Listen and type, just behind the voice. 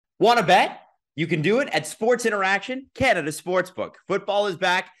Want to bet? You can do it at Sports Interaction, Canada Sportsbook. Football is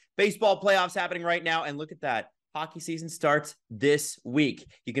back. Baseball playoffs happening right now. And look at that. Hockey season starts this week.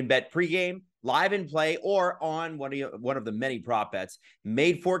 You can bet pregame, live and play, or on one of the many prop bets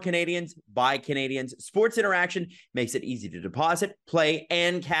made for Canadians by Canadians. Sports Interaction makes it easy to deposit, play,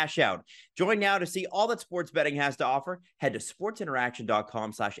 and cash out. Join now to see all that sports betting has to offer. Head to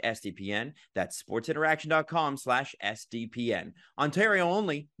sportsinteraction.com/SDPN. That's sportsinteraction.com/SDPN. Ontario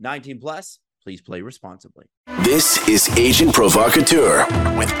only, 18 plus. Please play responsibly. This is Agent Provocateur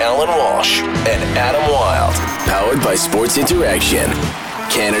with Alan Walsh and Adam Wilde. Powered by Sports Interaction,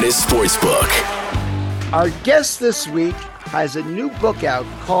 Canada's Sportsbook. Our guest this week has a new book out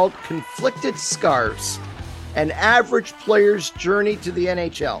called Conflicted Scars, An Average Player's Journey to the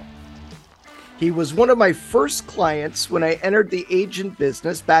NHL. He was one of my first clients when I entered the agent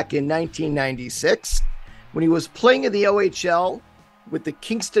business back in 1996, when he was playing in the OHL with the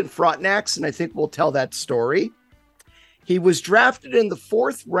Kingston Frontenacs, and I think we'll tell that story. He was drafted in the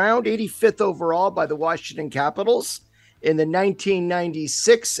 4th round, 85th overall by the Washington Capitals in the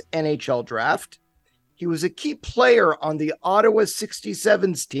 1996 NHL draft. He was a key player on the Ottawa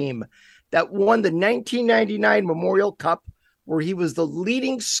 67s team that won the 1999 Memorial Cup, where he was the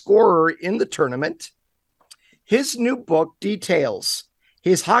leading scorer in the tournament. His new book details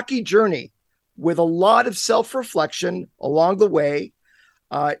his hockey journey with a lot of self-reflection along the way,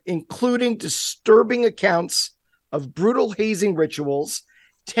 including disturbing accounts of brutal hazing rituals,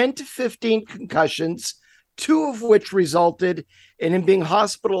 10 to 15 concussions, 2 of which resulted in him being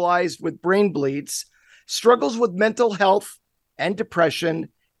hospitalized with brain bleeds, struggles with mental health and depression,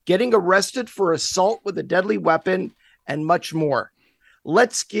 getting arrested for assault with a deadly weapon, and much more.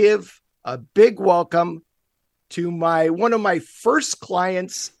 Let's give a big welcome to one of my first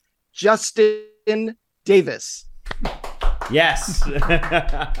clients, Justin Davis. Yes.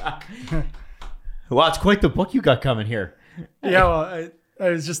 Wow, it's quite the book you got coming here. Yeah, well, I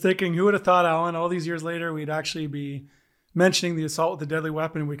was just thinking, who would have thought, Alan, all these years later, we'd actually be mentioning the assault with a deadly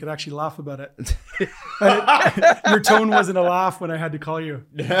weapon and we could actually laugh about it. Your tone wasn't a laugh when I had to call you.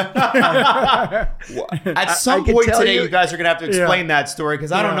 At some point today, you guys are going to have to explain that story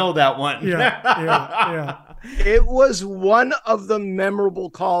because I don't know that one. Yeah. It was one of the memorable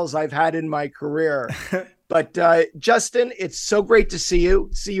calls I've had in my career. But Justin, it's so great to see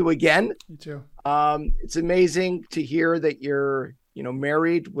you again. You too. It's amazing to hear that you're,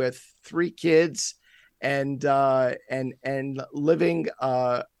 married with 3 kids and living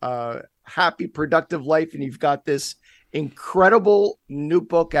a happy, productive life. And you've got this incredible new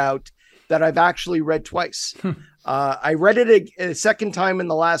book out that I've actually read twice. I read it a second time in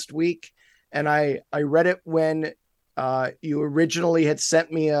the last week, and I read it when you originally had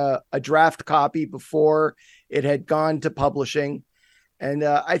sent me a draft copy before it had gone to publishing. And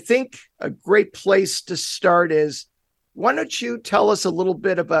I think a great place to start is, why don't you tell us a little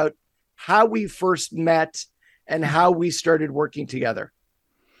bit about how we first met and how we started working together?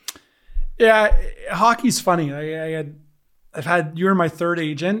 Yeah, hockey's funny. You're my 3rd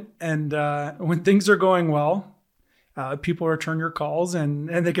agent, and when things are going well, people return your calls and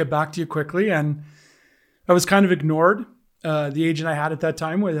they get back to you quickly. And I was kind of ignored. The agent I had at that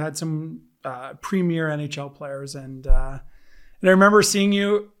time had some premier NHL players, and I remember seeing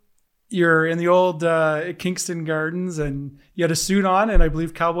you're in the old Kingston Gardens, and you had a suit on, and I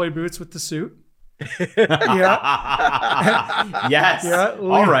believe cowboy boots with the suit. Yeah. Yes. Yeah.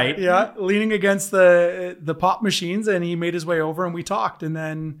 All right. Yeah. Leaning against the pop machines, and he made his way over and we talked. And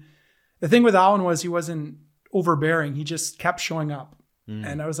then the thing with Alan was he wasn't overbearing. He just kept showing up.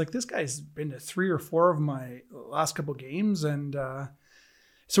 And I was like, this guy's been to 3 or 4 of my last couple games. And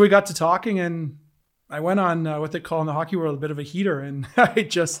so we got to talking, and I went on what they call in the hockey world a bit of a heater, and I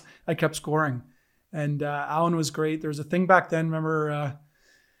kept scoring. And Alan was great. There was a thing back then, remember,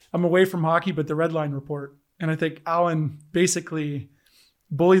 I'm away from hockey, but the Red Line Report. And I think Alan basically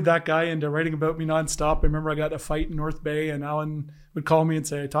bullied that guy into writing about me nonstop. I remember I got in a fight in North Bay, and Alan would call me and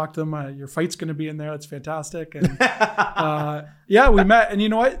say, I talked to him, your fight's going to be in there. That's fantastic. And we met. And you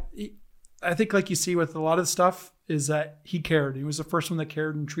know what? I think, like you see with a lot of stuff, is that he cared. He was the first one that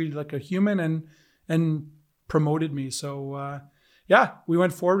cared and treated like a human and promoted me. So we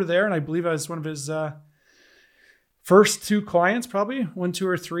went forward there, and I believe I was one of his first 2 clients, probably 1, 2,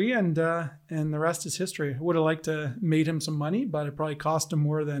 or 3, and the rest is history. I would have liked to made him some money, but it probably cost him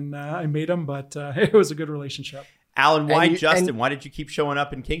more than I made him. But it was a good relationship. Alan, why did you keep showing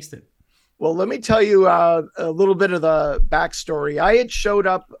up in Kingston? Well, let me tell you a little bit of the backstory. I had showed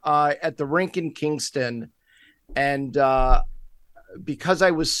up at the rink in Kingston, and because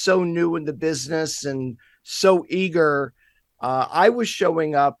I was so new in the business and so eager, I was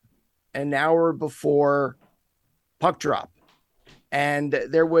showing up an hour before puck drop. And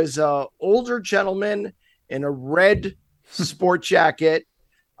there was a older gentleman in a red sport jacket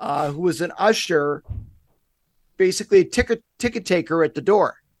who was an usher, basically a ticket taker at the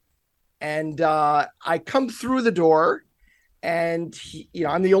door. And I come through the door, and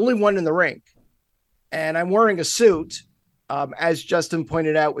I'm the only one in the rink, and I'm wearing a suit, as Justin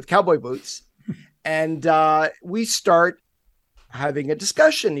pointed out, with cowboy boots. And we start having a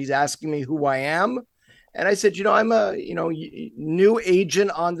discussion. He's asking me who I am. And I said, I'm a, new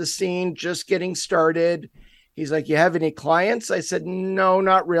agent on the scene, just getting started. He's like, you have any clients? I said, no,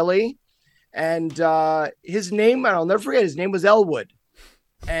 not really. And his name, I'll never forget, his name was Elwood.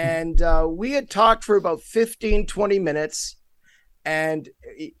 And we had talked for about 15, 20 minutes. And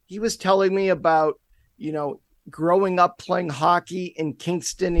he was telling me about, growing up playing hockey in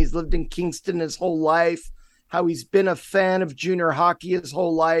Kingston. He's lived in Kingston his whole life, how he's been a fan of junior hockey his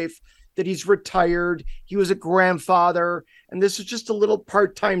whole life, that he's retired. He was a grandfather. And this was just a little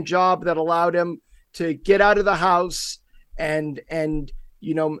part-time job that allowed him to get out of the house and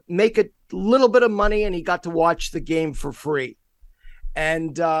make a little bit of money. And he got to watch the game for free.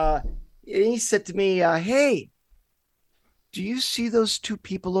 And he said to me, hey, do you see those two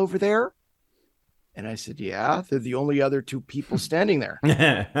people over there? And I said, yeah, they're the only other two people standing there.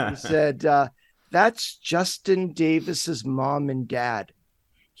 He said, that's Justin Davis's mom and dad.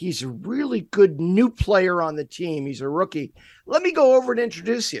 He's a really good new player on the team. He's a rookie. Let me go over and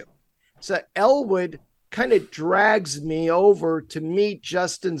introduce you. So Elwood kind of drags me over to meet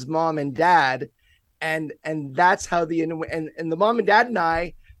Justin's mom and dad. And that's how the mom and dad and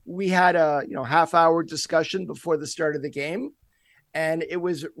I, we had a half-hour discussion before the start of the game. And it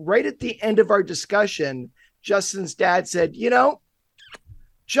was right at the end of our discussion, Justin's dad said,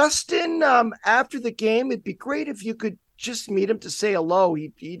 Justin, after the game, it'd be great if you could just meet him to say hello.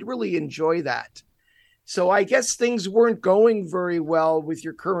 He'd really enjoy that. So I guess things weren't going very well with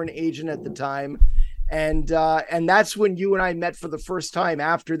your current agent at the time. And that's when you and I met for the first time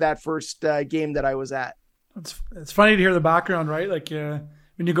after that first game that I was at. It's funny to hear the background, right? Like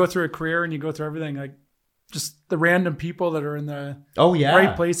when you go through a career and you go through everything, like just the random people that are in the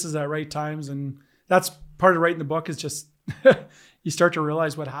right places at right times. And that's part of writing the book is just you start to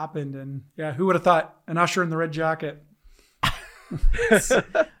realize what happened. And yeah, who would have thought an usher in the red jacket?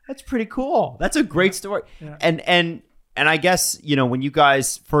 That's pretty cool. That's a great story. Yeah. And I guess, when you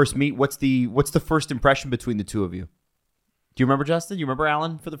guys first meet, what's the first impression between the two of you? Do you remember, Justin? You remember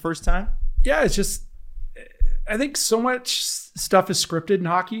Alan for the first time? Yeah, it's just, I think so much stuff is scripted in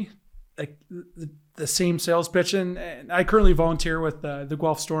hockey, like the same sales pitch. And I currently volunteer with the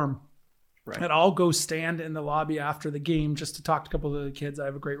Guelph Storm. Right. And I'll go stand in the lobby after the game just to talk to a couple of the kids. I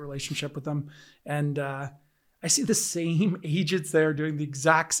have a great relationship with them. And I see the same agents there doing the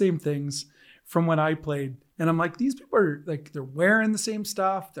exact same things from when I played. And I'm like, these people are like, they're wearing the same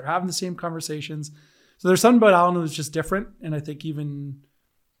stuff. They're having the same conversations. So there's something about Alan that's just different. And I think even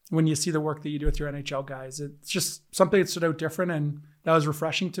when you see the work that you do with your NHL guys, it's just something that stood out different. And that was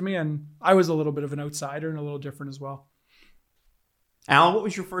refreshing to me. And I was a little bit of an outsider and a little different as well. Alan, what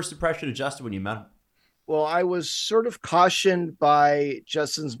was your first impression of Justin when you met him? Well, I was sort of cautioned by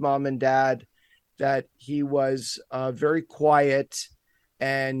Justin's mom and dad that he was very quiet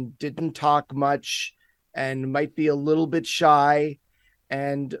and didn't talk much and might be a little bit shy.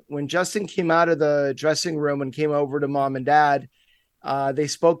 And when Justin came out of the dressing room and came over to mom and dad, they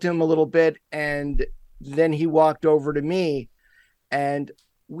spoke to him a little bit, and then he walked over to me, and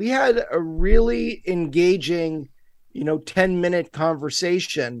we had a really engaging 10-minute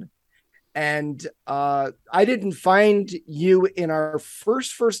conversation. And I didn't find you in our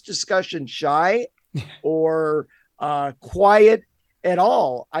first discussion shy or quiet at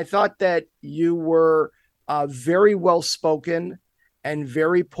all. I thought that you were very well spoken and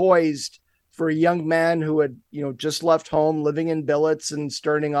very poised for a young man who had, just left home, living in billets and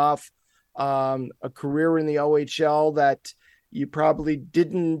starting off a career in the OHL that you probably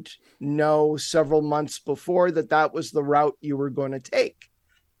didn't know several months before that was the route you were going to take.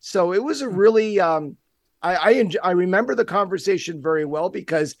 So it was a really, I remember the conversation very well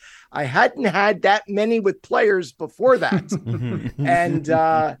because I hadn't had that many with players before that.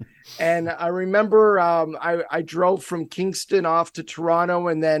 and I remember I drove from Kingston off to Toronto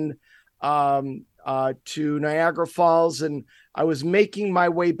and then to Niagara Falls, and I was making my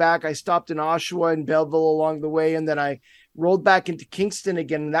way back. I stopped in Oshawa and Belleville along the way, and then I rolled back into Kingston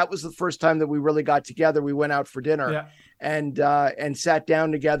again. And that was the first time that we really got together. We went out for dinner and sat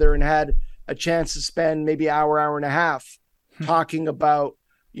down together and had a chance to spend maybe hour and a half talking about,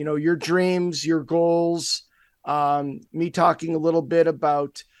 your dreams, your goals, me talking a little bit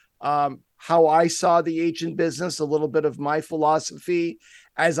about how I saw the agent business, a little bit of my philosophy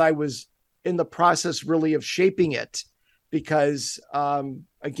as I was in the process really of shaping it, because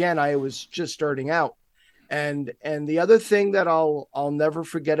again, I was just starting out. And the other thing that I'll never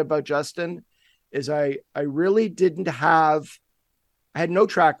forget about Justin is I really didn't have, I had no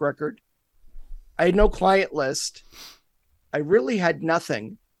track record. I had no client list. I really had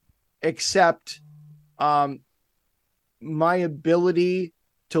nothing except my ability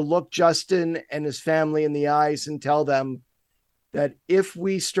to look Justin and his family in the eyes and tell them that if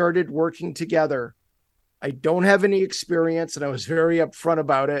we started working together, I don't have any experience, and I was very upfront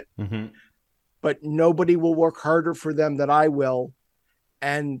about it, but nobody will work harder for them than I will.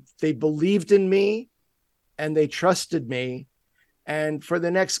 And they believed in me and they trusted me. And for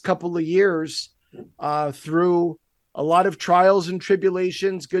the next couple of years, through a lot of trials and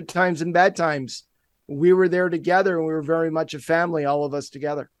tribulations, good times and bad times, we were there together, and we were very much a family, all of us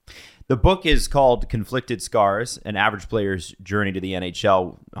together. The book is called Conflicted Scars, An Average Player's Journey to the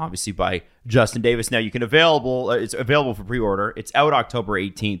NHL, obviously by Justin Davis. Now it's available for pre-order. It's out October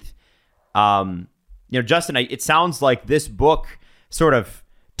 18th. Justin, it sounds like this book sort of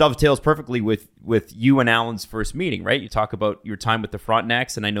dovetails perfectly with you and Alan's first meeting, right? You talk about your time with the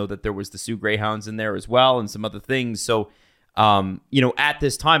Frontenacs, and I know that there was the Sioux Greyhounds in there as well and some other things. So, at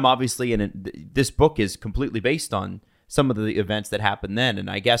this time, obviously, and this book is completely based on some of the events that happened then. And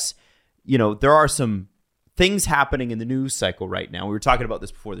I guess, there are some things happening in the news cycle right now. We were talking about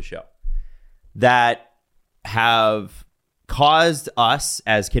this before the show that have caused us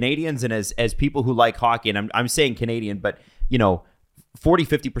as Canadians and as people who like hockey, and I'm saying Canadian, but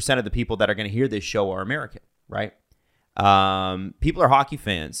 40-50% of the people that are going to hear this show are American, right? People are hockey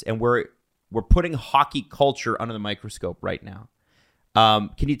fans, and we're putting hockey culture under the microscope right now.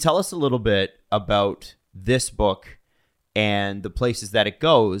 Can you tell us a little bit about this book and the places that it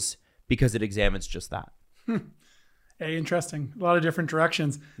goes, because it examines just that? Hey, interesting. A lot of different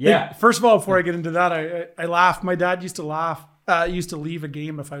directions. Yeah. Hey, first of all, before I get into that, I laugh. My dad used to laugh. Used to leave a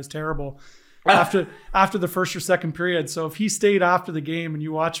game if I was terrible after the first or second period. So if he stayed after the game and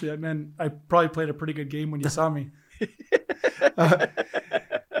you watched me, that meant I probably played a pretty good game when you saw me.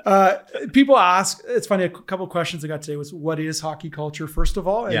 People ask, it's funny, a couple of questions I got today was, what is hockey culture, first of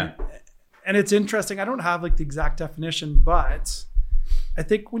all? And it's interesting. I don't have like the exact definition, but I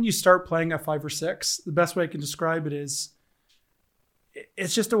think when you start playing at 5 or 6, the best way I can describe it is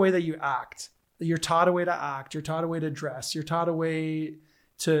it's just a way that you act. You're taught a way to act. You're taught a way to dress. You're taught a way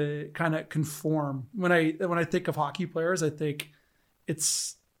to kind of conform. When I think of hockey players, I think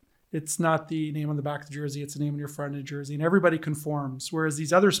it's not the name on the back of the jersey. It's the name on your front of the jersey, and everybody conforms. Whereas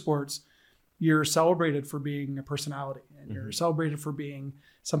these other sports, you're celebrated for being a personality, and you're celebrated for being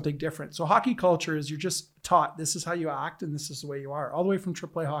something different. So hockey culture is you're just taught this is how you act, and this is the way you are, all the way from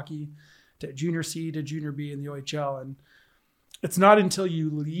AAA hockey to junior C to junior B in the OHL. And it's not until you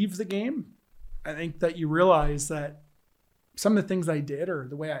leave the game, I think, that you realize that some of the things I did or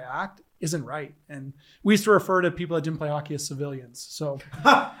the way I act isn't right. And we used to refer to people that didn't play hockey as civilians. So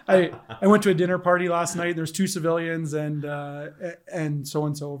I went to a dinner party last night. There's 2 civilians and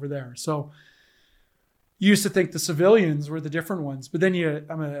so-and-so over there. So you used to think the civilians were the different ones, but then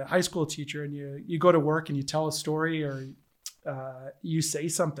I'm a high school teacher, and you go to work and you tell a story, or you say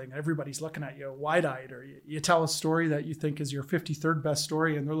something, everybody's looking at you wide-eyed, or you tell a story that you think is your 53rd best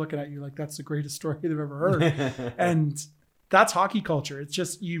story, and they're looking at you like that's the greatest story they've ever heard. And that's hockey culture. It's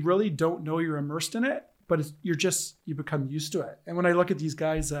just, you really don't know you're immersed in it, but you become used to it. And when I look at these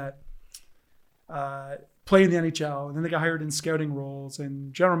guys that play in the NHL, and then they get hired in scouting roles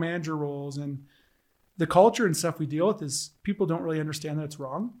and general manager roles, and the culture and stuff we deal with is people don't really understand that it's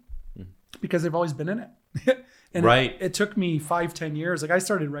wrong because they've always been in it. And right. It took me 5-10 years. Like, I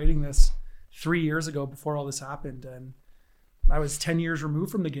started writing this 3 years ago before all this happened, and I was 10 years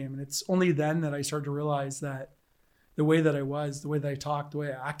removed from the game. And it's only then that I started to realize that the way that I was, the way that I talked, the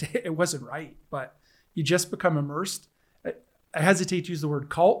way I acted, it wasn't right. But you just become immersed. I hesitate to use the word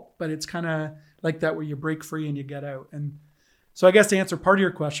cult, but it's kind of like that, where you break free and you get out. And so I guess to answer part of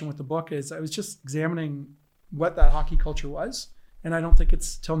your question with the book is, I was just examining what that hockey culture was. And I don't think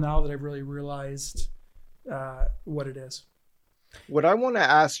it's till now that I've really realized what it is. What I want to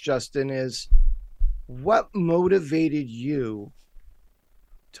ask, Justin, is what motivated you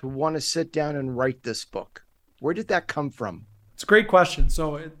to want to sit down and write this book? Where did that come from? It's a great question.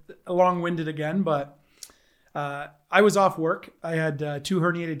 So long-winded again, but I was off work. I had 2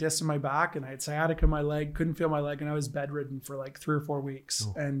 herniated discs in my back, and I had sciatica in my leg, couldn't feel my leg, and I was bedridden for like 3 or 4 weeks.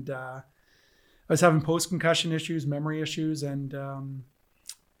 Oh. And I was having post-concussion issues, memory issues, and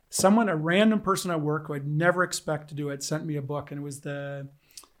a random person at work who I'd never expect to do it, sent me a book, and it was the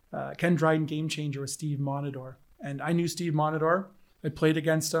Ken Dryden Game Changer with Steve Monador. And I knew Steve Monador. I played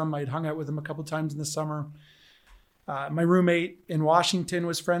against him. I'd hung out with him a couple times in the summer. My roommate in Washington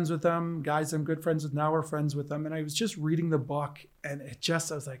was friends with him. Guys I'm good friends with now are friends with them. And I was just reading the book, and I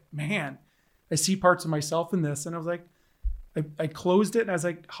was like, man, I see parts of myself in this. And I was like, I closed it, and I was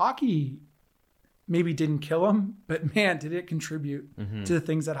like, hockey maybe didn't kill him, but man, did it contribute to the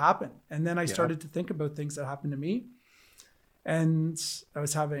things that happened. And then I started to think about things that happened to me. And I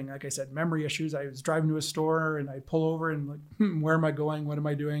was having, like I said, memory issues. I was driving to a store, and I'd pull over and like, where am I going? What am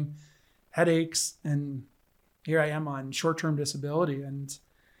I doing? Headaches. And here I am on short-term disability. And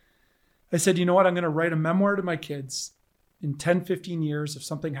I said, you know what? I'm going to write a memoir to my kids. In 10, 15 years, if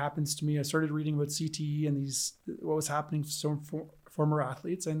something happens to me, I started reading about CTE and what was happening to some former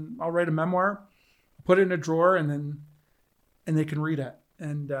athletes, and I'll write a memoir, put it in a drawer, and they can read it.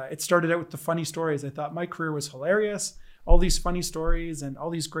 And it started out with the funny stories. I thought my career was hilarious. All these funny stories and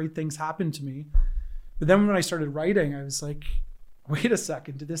all these great things happened to me. But then when I started writing, I was like, wait a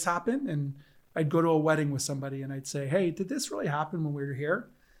second, did this happen? And I'd go to a wedding with somebody and I'd say, hey, did this really happen when we were here?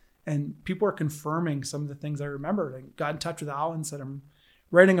 And people are confirming some of the things I remembered. I got in touch with Alan, said, I'm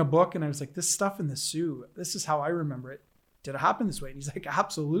writing a book. And I was like, this stuff in the Sioux, this is how I remember it. Did it happen this way? And he's like,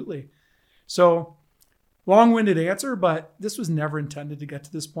 absolutely. So long-winded answer, but this was never intended to get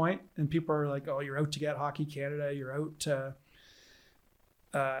to this point. And people are like, oh, you're out to get Hockey Canada. You're out to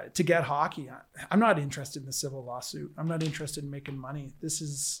get hockey. I'm not interested in the civil lawsuit. I'm not interested in making money.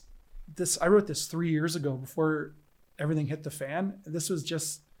 I wrote this 3 years ago before everything hit the fan. This was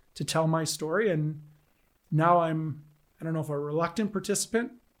just to tell my story. And now I don't know if a reluctant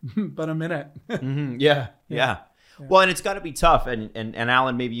participant, but I'm in it. Yeah. Well, and it's got to be tough. And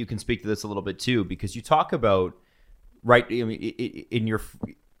Alan, maybe you can speak to this a little bit too, because you talk about, right, I mean,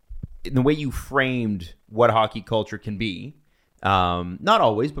 in the way you framed what hockey culture can be, not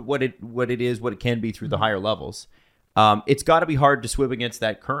always, but what it is, what it can be through the higher levels. It's got to be hard to swim against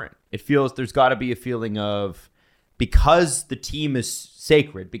that current. It feels there's got to be a feeling of, because the team is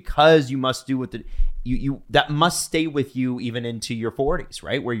sacred, because you must do what you that must stay with you even into your 40s,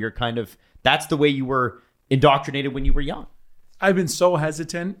 right? Where you're kind of, that's the way you were indoctrinated when you were young. I've been so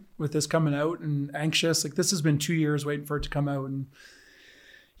hesitant with this coming out and anxious. Like, this has been 2 years waiting for it to come out, and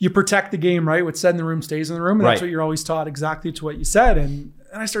you protect the game, right? What's said in the room stays in the room. And that's what you're always taught, exactly to what you said. And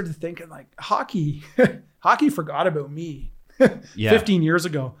I started thinking, like, hockey forgot about me 15 years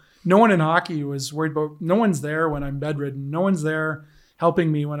ago. No one in hockey was worried about, no one's there when I'm bedridden. No one's there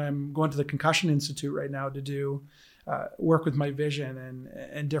helping me when I'm going to the Concussion Institute right now to do work with my vision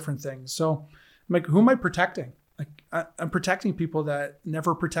and different things. So I'm like, who am I protecting? Like, I'm protecting people that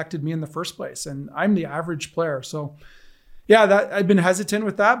never protected me in the first place. And I'm the average player. So yeah, I've been hesitant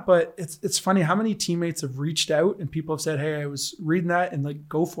with that, but it's funny how many teammates have reached out and people have said, hey, I was reading that and like,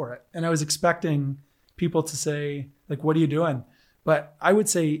 go for it. And I was expecting people to say, like, what are you doing? But I would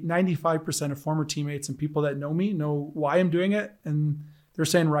say 95% of former teammates and people that know me know why I'm doing it. And they're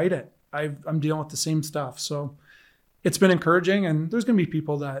saying, write it. I'm dealing with the same stuff. So it's been encouraging, and there's going to be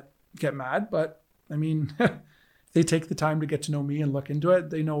people that get mad, but I mean, they take the time to get to know me and look into it.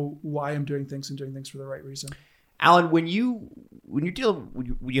 They know why I'm doing things and doing things for the right reason. Alan, when you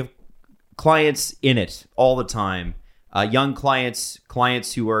have clients in it all the time, young clients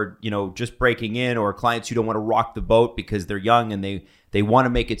who are, just breaking in, or clients who don't want to rock the boat because they're young and they want to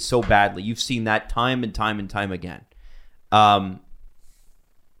make it so badly. You've seen that time and time and time again. How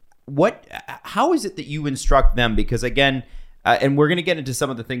is it that you instruct them? Because again, and we're going to get into some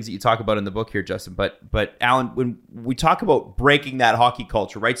of the things that you talk about in the book here, Justin, but Alan, when we talk about breaking that hockey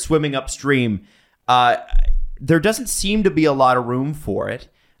culture, right, swimming upstream, there doesn't seem to be a lot of room for it.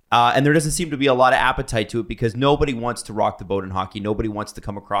 And there doesn't seem to be a lot of appetite to it because nobody wants to rock the boat in hockey. Nobody wants to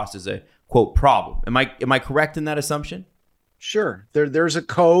come across as a, quote, problem. Am I correct in that assumption? Sure. There's a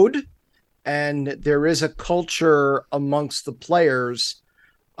code, and there is a culture amongst the players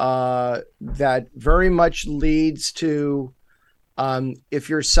that very much leads to, if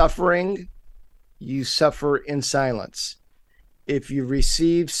you're suffering, you suffer in silence. If you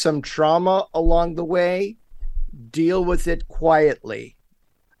receive some trauma along the way, deal with it quietly.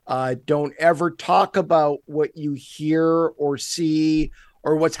 Don't ever talk about what you hear or see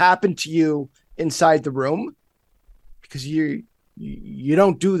or what's happened to you inside the room, because you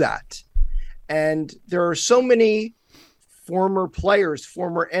don't do that. And there are so many former players,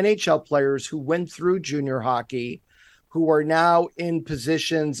 former NHL players who went through junior hockey, who are now in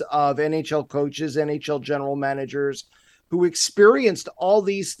positions of NHL coaches, NHL general managers, who experienced all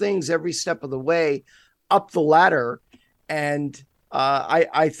these things every step of the way up the ladder. And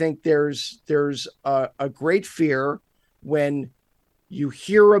I think there's a great fear when you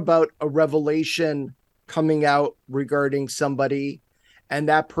hear about a revelation coming out regarding somebody, and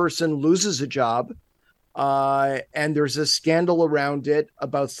that person loses a job, and there's a scandal around it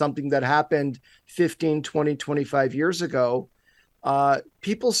about something that happened 15, 20, 25 years ago,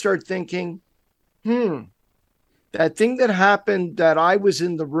 people start thinking, that thing that happened that I was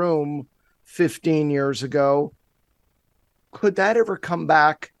in the room 15 years ago, could that ever come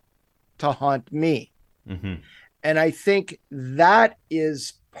back to haunt me? Mm-hmm. And I think that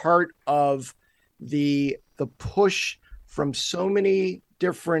is part of the push from so many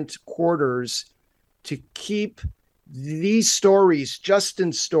different quarters to keep these stories,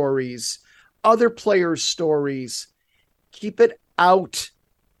 Justin's stories, other players' stories, keep it out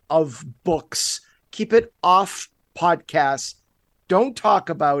of books, keep it off podcasts. Don't talk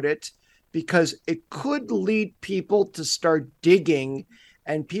about it, because it could lead people to start digging,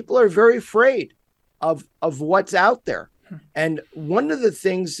 and people are very afraid of what's out there. And one of the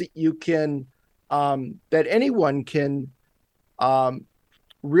things that you can, that anyone can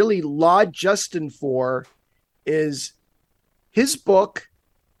really laud Justin for, is his book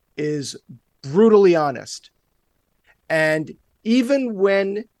is brutally honest. And even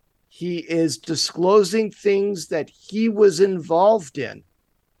when he is disclosing things that he was involved in,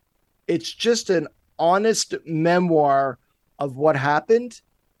 it's just an honest memoir of what happened.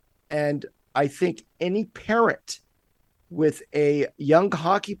 And I think any parent with a young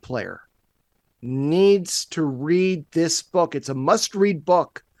hockey player needs to read this book. It's a must-read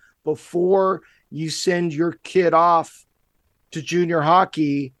book before you send your kid off to junior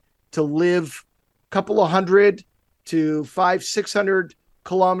hockey to live a couple of 100 to 500-600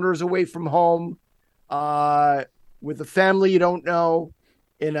 kilometers away from home, with a family you don't know,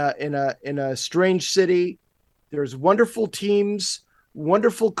 in a strange city. There's wonderful teams,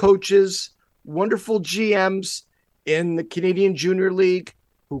 wonderful coaches, wonderful GMs in the Canadian Junior League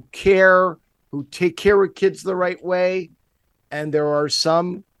who care, who take care of kids the right way. And there are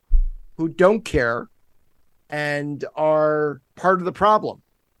some who don't care and are part of the problem.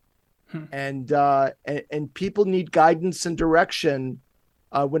 And people need guidance and direction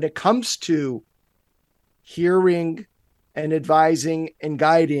when it comes to hearing and advising and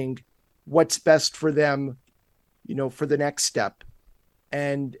guiding what's best for them, for the next step.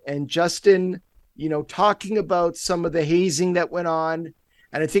 And Justin, talking about some of the hazing that went on,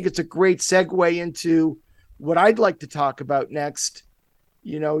 and I think it's a great segue into what I'd like to talk about next.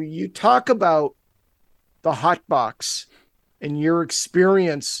 You talk about the hot box and your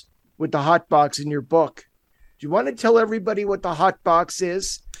experience with the hot box in your book. Do you want to tell everybody what the hot box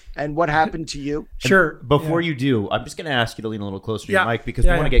is and what happened to you? Sure. And before you do, I'm just going to ask you to lean a little closer to your mic, because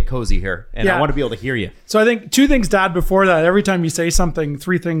we want to get cozy here, and I want to be able to hear you. So I think two things, Dad, before that. Every time you say something,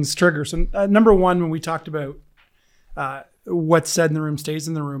 three things trigger. So number one, when we talked about what's said in the room stays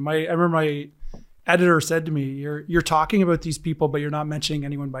in the room, I remember my editor said to me, you're talking about these people, but you're not mentioning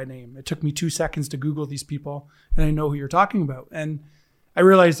anyone by name. It took me 2 seconds to Google these people, and I know who you're talking about. And I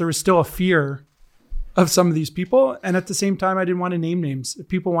realized there was still a fear of some of these people. And at the same time, I didn't want to name names. If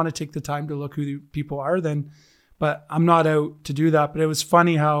people want to take the time to look who the people are, but I'm not out to do that. But it was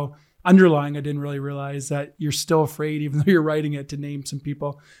funny how underlying, I didn't really realize that you're still afraid, even though you're writing it, to name some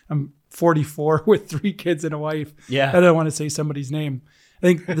people. I'm 44 with 3 kids and a wife. Yeah. I don't want to say somebody's name. I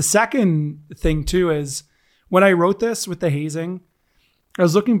think the second thing too is when I wrote this with the hazing, I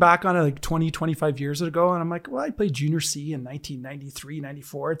was looking back on it like 20, 25 years ago, and I'm like, well, I played junior C in 1993,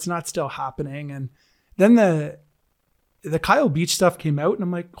 94. It's not still happening. And then the Kyle Beach stuff came out, and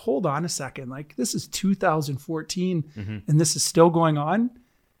I'm like, hold on a second. Like, this is 2014 and this is still going on.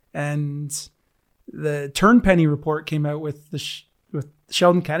 And the Turnpenny report came out with with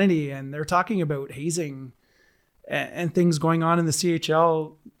Sheldon Kennedy, and they're talking about hazing and things going on in the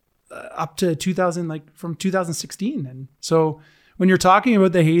CHL up to 2000, like from 2016. And so when you're talking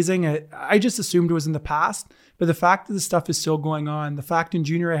about the hazing, I just assumed it was in the past, but the fact that the stuff is still going on, the fact in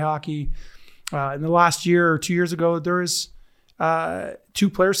junior A hockey, in the last year or 2 years ago, there was 2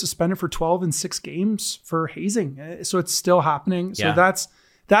 players suspended for 12 and 6 games for hazing. So it's still happening. So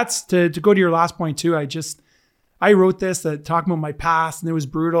that's to go to your last point too. I wrote this talking about my past, and it was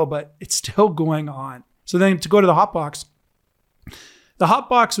brutal, but it's still going on. So then to go to the hot box,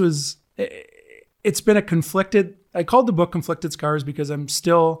 it's been a conflicted, I called the book Conflicted Scars because I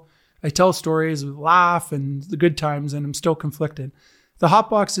tell stories, laugh, and the good times, and I'm still conflicted. The hot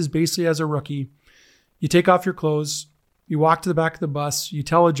box is basically, as a rookie, you take off your clothes, you walk to the back of the bus, you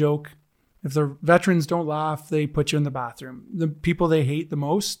tell a joke. If the veterans don't laugh, they put you in the bathroom. The people they hate the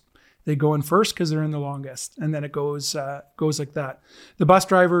most, they go in first because they're in the longest, and then it goes like that. The bus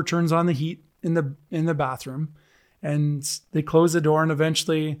driver turns on the heat in the bathroom, And they closed the door, and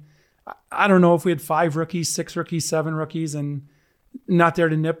eventually, I don't know if we had 5 rookies, 6 rookies, 7 rookies, and not there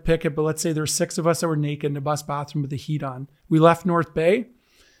to nitpick it, but let's say there's 6 of us that were naked in a bus bathroom with the heat on. We left North Bay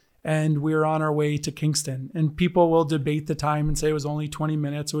and we were on our way to Kingston. And people will debate the time and say it was only 20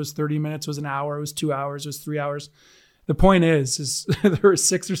 minutes, it was 30 minutes, it was an hour, it was 2 hours, it was 3 hours. The point is there were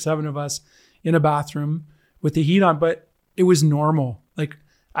 6 or 7 of us in a bathroom with the heat on, but it was normal. Like,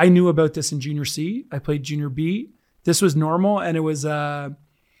 I knew about this in junior C. I played junior B. This was normal, and it was a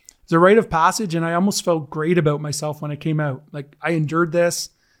rite of passage, and I almost felt great about myself when I came out. Like, I endured this.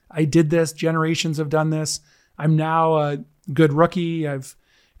 I did this. Generations have done this. I'm now a good rookie. I've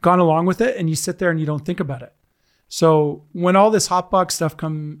gone along with it, and you sit there and you don't think about it. So when all this hot box stuff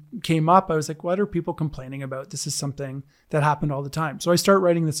came up, I was like, what are people complaining about? This is something that happened all the time. So I start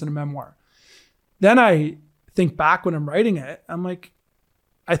writing this in a memoir. Then I think back when I'm writing it, I'm like,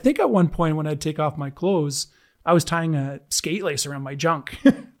 I think at one point when I'd take off my clothes, I was tying a skate lace around my junk,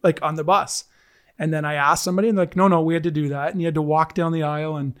 like on the bus. And then I asked somebody, and like, no, we had to do that. And you had to walk down the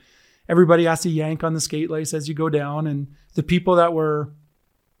aisle, and everybody has to yank on the skate lace as you go down. And the people that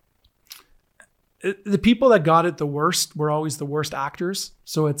got it the worst were always the worst actors.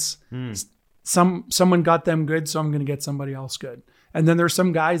 So it's someone got them good, so I'm going to get somebody else good. And then there's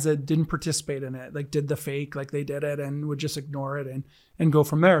some guys that didn't participate in it, like did the fake, like they did it and would just ignore it and go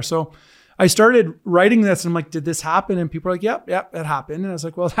from there. So I started writing this, and I'm like, did this happen? And people are like, yep, it happened. And I was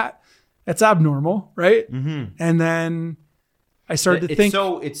like, well, that's abnormal, right? Mm-hmm. And then I started to think,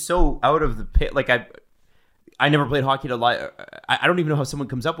 it's so out of the pit. Like I never played hockey to lie. I don't even know how someone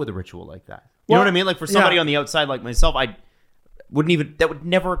comes up with a ritual like that. You know what I mean? Like, for somebody on the outside like myself, that would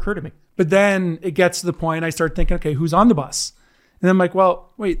never occur to me. But then it gets to the point I start thinking, okay, who's on the bus? And I'm like,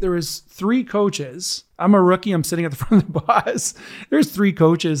 well, wait, there was 3 coaches. I'm a rookie. I'm sitting at the front of the bus. There's 3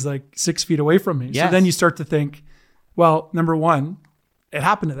 coaches like 6 feet away from me. Yes. So then you start to think, well, number one, it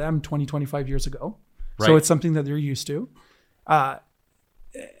happened to them 20, 25 years ago. Right. So it's something that they're used to.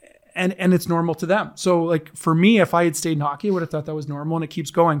 And it's normal to them. So like for me, if I had stayed in hockey, I would have thought that was normal, and it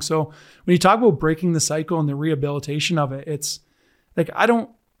keeps going. So when you talk about breaking the cycle and the rehabilitation of it, it's like,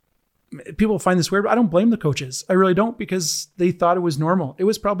 people find this weird, but I don't blame the coaches. I really don't, because they thought it was normal. It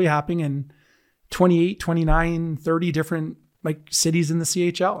was probably happening in 28, 29, 30 different like cities in the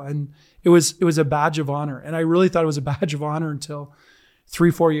CHL. And it was a badge of honor. And I really thought it was a badge of honor until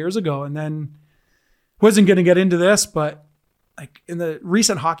 3-4 years ago. And then wasn't going to get into this, but like in the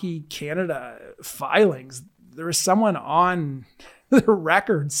recent Hockey Canada filings, there was someone on the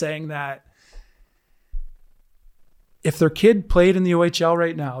record saying that if their kid played in the OHL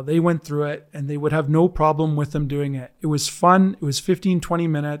right now, they went through it and they would have no problem with them doing it. It was fun. It was 15, 20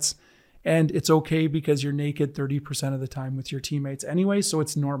 minutes, and it's okay because you're naked 30% of the time with your teammates anyway. So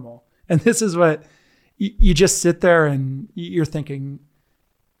it's normal. And this is what you just sit there and you're thinking,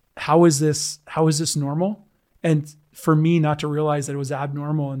 how is this normal? And for me not to realize that it was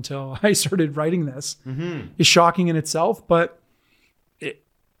abnormal until I started writing this is shocking in itself. But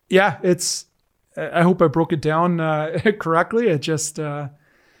I hope I broke it down correctly. It just,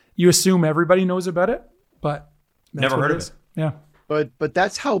 you assume everybody knows about it, but never heard of it. Yeah. But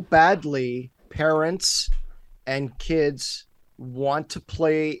that's how badly parents and kids want to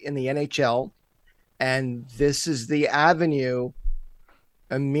play in the NHL. And this is the avenue,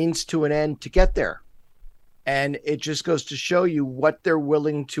 a means to an end to get there. And it just goes to show you what they're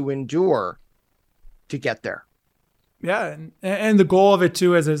willing to endure to get there. Yeah, and the goal of it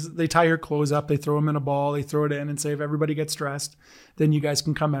too is they tie your clothes up, they throw them in a ball, they throw it in and say, if everybody gets dressed, then you guys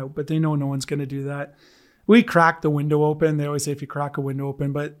can come out. But they know no one's going to do that. We crack the window open. They always say if you crack a window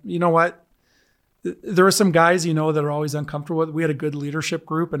open. But you know what? There are some guys, that are always uncomfortable with. We had a good leadership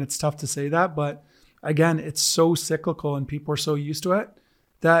group, and it's tough to say that. But again, it's so cyclical and people are so used to it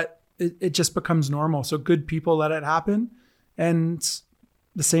that it just becomes normal. So good people let it happen. And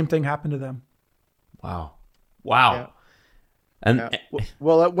the same thing happened to them. Wow. Yeah. And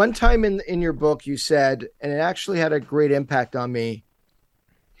well, at one time in your book, you said, and it actually had a great impact on me,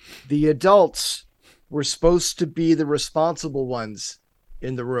 the adults were supposed to be the responsible ones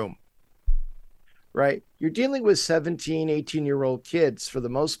in the room, right? You're dealing with 17, 18-year-old kids for the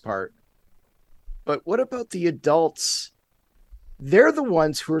most part. But what about the adults? They're the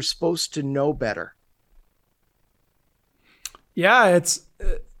ones who are supposed to know better. Yeah,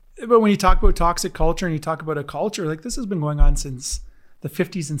 but when you talk about toxic culture and you talk about a culture, like this has been going on since the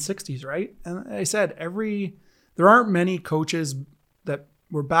 50s and 60s, right? And I said, there aren't many coaches that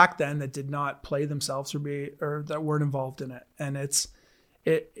were back then that did not play themselves or that weren't involved in it. And it's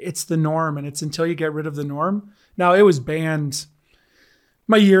the norm, and it's until you get rid of the norm. Now, it was banned.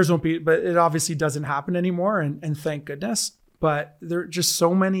 my years won't be, but it obviously doesn't happen anymore. And thank goodness. But there are just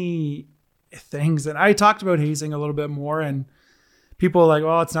so many things. And I talked about hazing a little bit more, and people are like,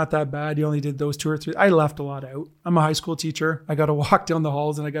 oh, it's not that bad. You only did those 2 or 3. I left a lot out. I'm a high school teacher. I got to walk down the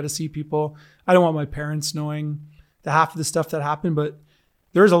halls and I got to see people. I don't want my parents knowing the half of the stuff that happened, but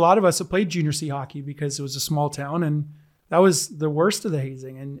there's a lot of us that played junior C hockey because it was a small town, and that was the worst of the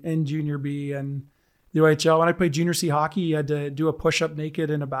hazing in junior B and the OHL. When I played junior C hockey, you had to do a push-up naked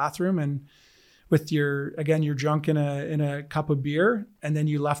in a bathroom and with you're drunk in a cup of beer, and then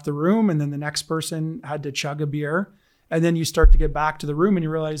you left the room, and then the next person had to chug a beer. And then you start to get back to the room and you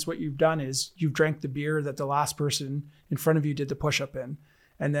realize what you've done is you've drank the beer that the last person in front of you did the push-up in.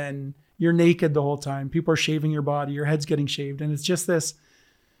 And then you're naked the whole time. People are shaving your body, your head's getting shaved. And it's just this,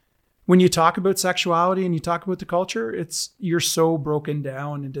 when you talk about sexuality and you talk about the culture, you're so broken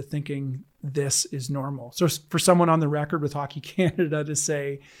down into thinking this is normal. So for someone on the record with Hockey Canada to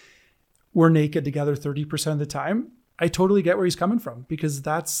say we're naked together 30% of the time, I totally get where he's coming from, because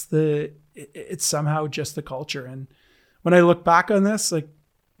it's somehow just the culture. And when I look back on this, like,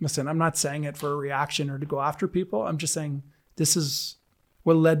 listen, I'm not saying it for a reaction or to go after people. I'm just saying this is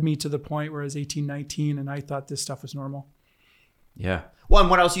what led me to the point where I was 18, 19, and I thought this stuff was normal. Yeah. Well,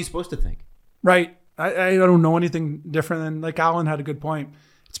 and what else are you supposed to think? Right. I don't know anything different than, like Alan had a good point.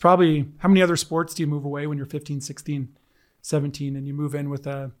 It's probably, how many other sports do you move away when you're 15, 16, 17, and you move in with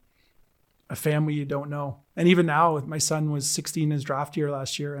a family you don't know? And even now, my son was 16 his draft year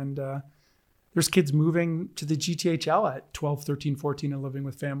last year, and there's kids moving to the GTHL at 12, 13, 14 and living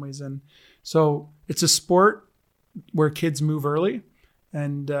with families. And so it's a sport where kids move early.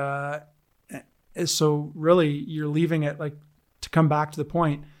 And so really you're leaving it, like, to come back to the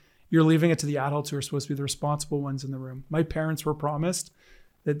point, you're leaving it to the adults who are supposed to be the responsible ones in the room. My parents were promised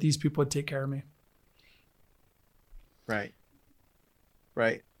that these people would take care of me. Right.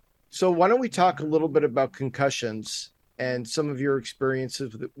 Right. So why don't we talk a little bit about concussions and some of your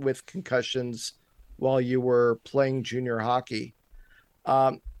experiences with concussions while you were playing junior hockey.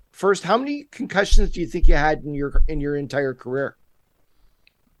 First, how many concussions do you think you had in your entire career?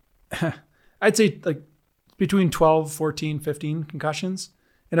 I'd say like between 12, 14, 15 concussions.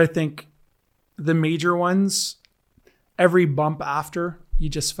 And I think the major ones, every bump after, you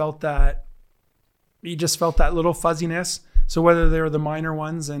just felt that little fuzziness. So whether they're the minor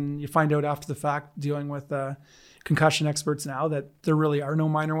ones, and you find out after the fact, dealing with concussion experts now, that there really are no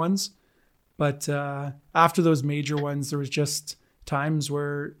minor ones. But after those major ones, there was just times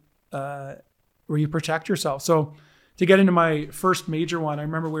where you protect yourself. So to get into my first major one, I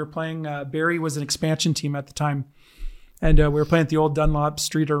remember we were playing, Barrie was an expansion team at the time. And we were playing at the old Dunlop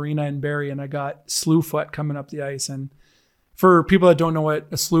Street Arena in Barrie, and I got slew foot coming up the ice. And for people that don't know what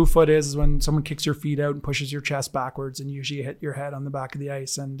a slew foot is when someone kicks your feet out and pushes your chest backwards, and usually you hit your head on the back of the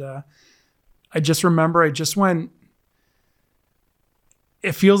ice. And I just remember it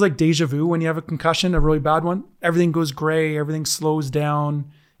feels like deja vu when you have a concussion, a really bad one. Everything goes gray, everything slows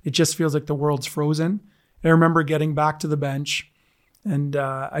down. It just feels like the world's frozen. And I remember getting back to the bench, and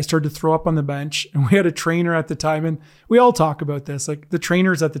I started to throw up on the bench, and we had a trainer at the time, and we all talk about this. Like, the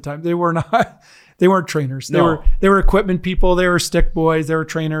trainers at the time, they weren't trainers. They were equipment people. They were stick boys. They were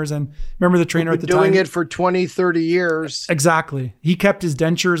trainers. And remember the trainer at the time doing it for 20, 30 years. Exactly. He kept his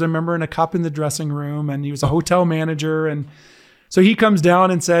dentures, I remember, in a cup in the dressing room, and he was a hotel manager. And so he comes down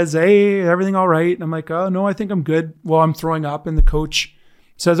and says, "Hey, everything all right?" And I'm like, "Oh no, I think I'm good." Well, I'm throwing up, and the coach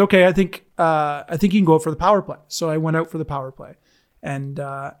says, "Okay, I think you can go for the power play." So I went out for the power play. And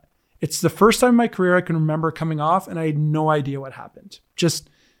it's the first time in my career I can remember coming off, and I had no idea what happened. Just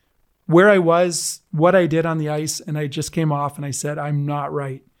where I was, what I did on the ice, and I just came off and I said, "I'm not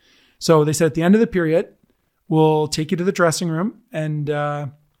right." So they said, at the end of the period, we'll take you to the dressing room and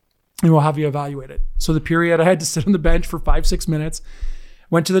we'll have you evaluated. So the period, I had to sit on the bench for 5-6 minutes,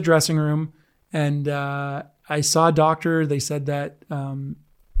 went to the dressing room, and I saw a doctor. They said that,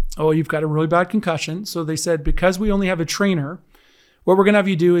 you've got a really bad concussion. So they said, because we only have a trainer, what we're going to have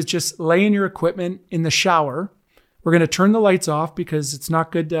you do is just lay in your equipment in the shower. We're going to turn the lights off because it's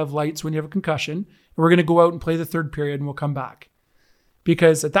not good to have lights when you have a concussion. And we're going to go out and play the third period, and we'll come back.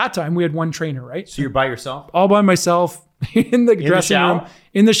 Because at that time we had one trainer, right? So you're by yourself? All by myself in the dressing room,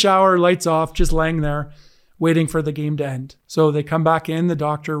 in the shower, lights off, just laying there waiting for the game to end. So they come back in, the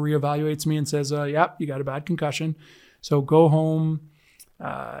doctor reevaluates me and says, yep, you got a bad concussion. So go home.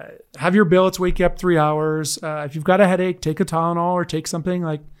 Have your billets wake you up 3 hours. If you've got a headache, take a Tylenol or take something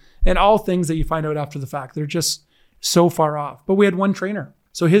and all things that you find out after the fact. They're just so far off. But we had one trainer.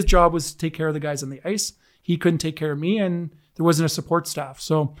 So his job was to take care of the guys on the ice. He couldn't take care of me, and there wasn't a support staff.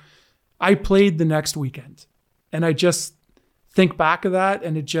 So I played the next weekend, and I just think back of that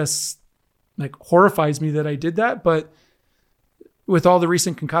and it just like horrifies me that I did that. But with all the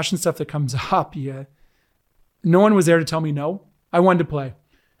recent concussion stuff that comes up, no one was there to tell me no. I wanted to play.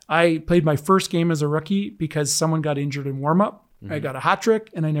 I played my first game as a rookie because someone got injured in warm-up. I got a hat trick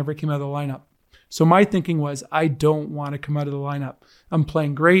and I never came out of the lineup. So my thinking was, I don't want to come out of the lineup. I'm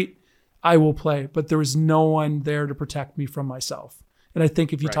playing great. I will play. But there was no one there to protect me from myself. And I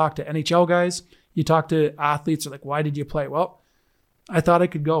think if you talk to NHL guys, you talk to athletes, they're like, why did you play? Well, I thought I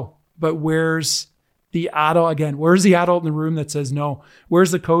could go. But where's the adult again? Where's the adult in the room that says no?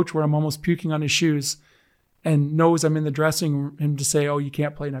 Where's the coach where I'm almost puking on his shoes and knows I'm in the dressing room to say, oh, you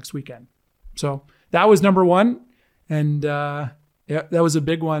can't play next weekend? So that was number one. And that was a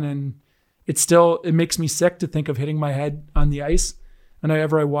big one. And it makes me sick to think of hitting my head on the ice.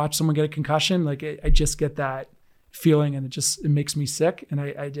 Whenever I watch someone get a concussion, like I just get that feeling and it makes me sick and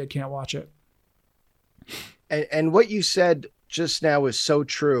I can't watch it. And what you said just now is so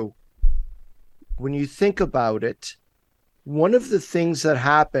true. When you think about it, one of the things that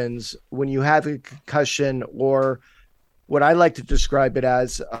happens when you have a concussion, or what I like to describe it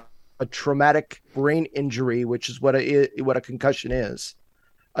as a traumatic brain injury, which is what a concussion is,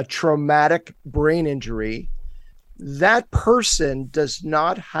 a traumatic brain injury, that person does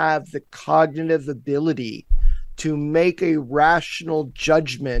not have the cognitive ability to make a rational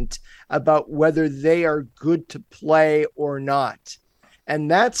judgment about whether they are good to play or not.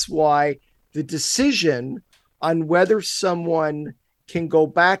 And that's why the decision on whether someone can go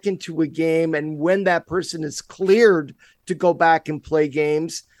back into a game and when that person is cleared to go back and play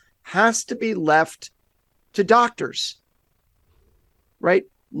games has to be left to doctors, right?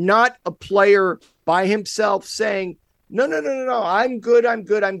 Not a player by himself saying, no, I'm good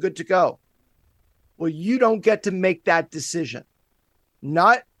to go. Well, you don't get to make that decision.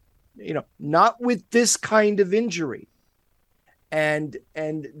 Not with this kind of injury. And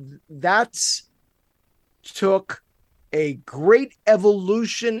that's took a great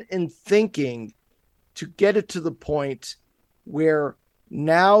evolution in thinking to get it to the point where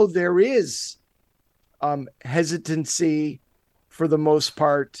now there is hesitancy for the most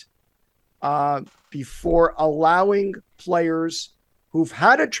part before allowing players who've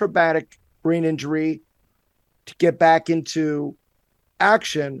had a traumatic brain injury to get back into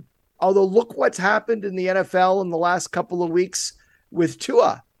action. Although look what's happened in the NFL in the last couple of weeks with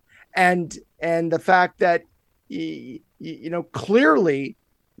Tua and the fact that, clearly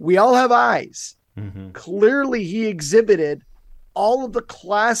we all have eyes. Mm-hmm. Clearly he exhibited all of the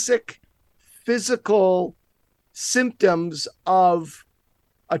classic physical symptoms of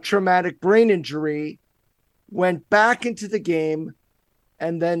a traumatic brain injury, went back into the game,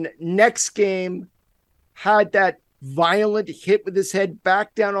 and then next game had that violent hit with his head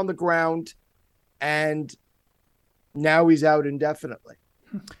back down on the ground, and now he's out indefinitely.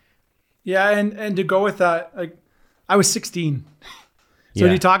 Yeah, and to go with that, like I was 16. So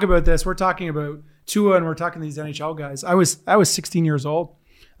when you talk about this, we're talking about Tua and we're talking to these NHL guys. I was 16 years old.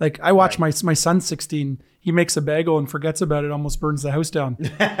 Like I watch my son's 16. He makes a bagel and forgets about it, almost burns the house down.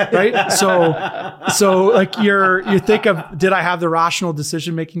 Right? So like you think of, did I have the rational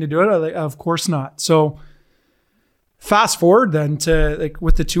decision making to do it? Like, of course not. So fast forward then to like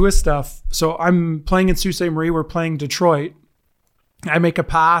with the Tua stuff. So I'm playing in Sault Ste. Marie. We're playing Detroit. I make a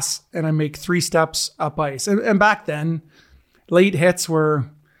pass and I make 3 steps up ice. And back then, late hits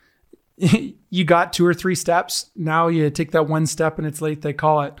were you got 2 or 3 steps. Now you take that 1 step and it's late, they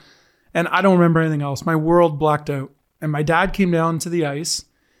call it. And I don't remember anything else. My world blacked out. And my dad came down to the ice.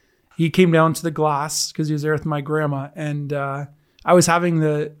 He came down to the glass because he was there with my grandma. And I was having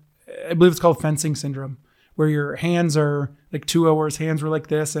I believe it's called fencing syndrome, where your hands are like 2 hours, hands were like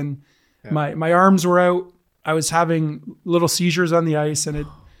this. And my arms were out. I was having little seizures on the ice and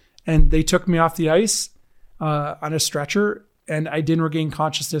they took me off the ice on a stretcher. And I didn't regain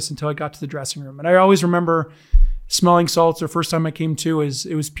consciousness until I got to the dressing room. And I always remember smelling salts. The first time I came to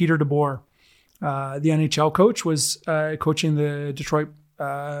it was Peter DeBoer, the NHL coach, was coaching the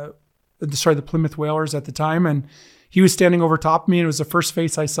the Plymouth Whalers at the time. And he was standing over top of me and it was the first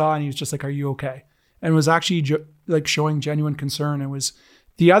face I saw. And he was just like, "Are you okay?" And was actually like showing genuine concern. It was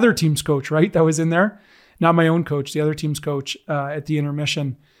the other team's coach, right? That was in there. Not my own coach, the other team's coach at the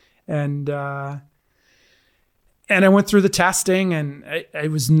intermission. And I went through the testing and I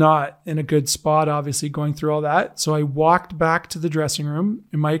was not in a good spot, obviously, going through all that. So I walked back to the dressing room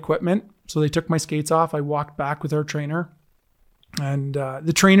in my equipment. So they took my skates off. I walked back with our trainer. And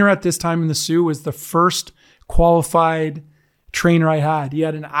the trainer at this time in the Sioux was the first qualified trainer I had. He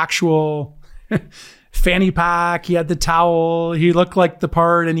had an actual fanny pack. He had the towel. He looked like the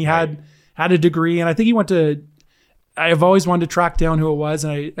part and he had a degree. And I think he went to I've always wanted to track down who it was,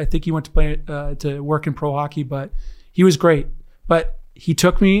 and I think he went to play to work in pro hockey, but he was great. But he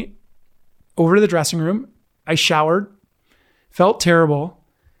took me over to the dressing room. I showered, felt terrible,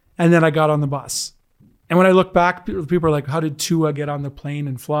 and then I got on the bus. And when I look back, people are like, how did Tua get on the plane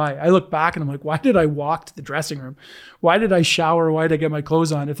and fly? I look back and I'm like, why did I walk to the dressing room? Why did I shower? Why did I get my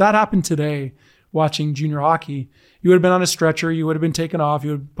clothes on? If that happened today, watching junior hockey, you would have been on a stretcher, you would have been taken off,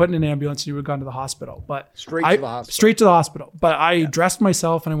 you would have put in an ambulance, and you would have gone to the hospital. But Straight to the hospital. Straight to the hospital. But I dressed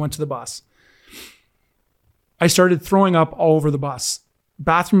myself and I went to the bus. I started throwing up all over the bus.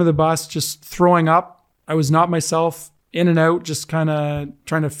 Bathroom of the bus, just throwing up. I was not myself, in and out, just kind of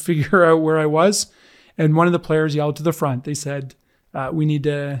trying to figure out where I was. And one of the players yelled to the front. They said,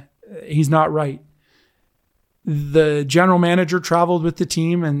 he's not right. The general manager traveled with the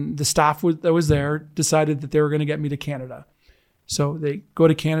team, and the staff that was there decided that they were going to get me to Canada. So they go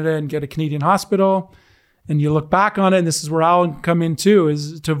to Canada and get a Canadian hospital. And you look back on it, and this is where I'll come in too,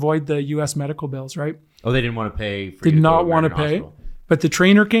 is to avoid the U.S. medical bills, right? Oh, they didn't want to pay for Did not want to pay. Hospital. But the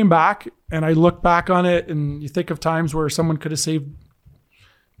trainer came back, and I look back on it, and you think of times where someone could have saved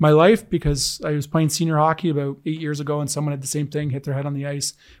my life, because I was playing senior hockey about 8 years ago, and someone had the same thing, hit their head on the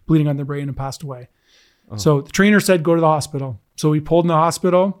ice, bleeding on their brain, and passed away. Oh. So the trainer said, go to the hospital. So we pulled in the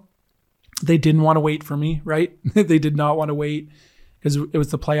hospital. They didn't want to wait for me, right? They did not want to wait because it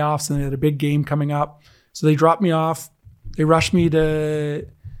was the playoffs and they had a big game coming up. So they dropped me off. They rushed me to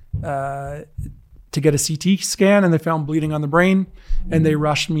get a CT scan, and they found bleeding on the brain. And they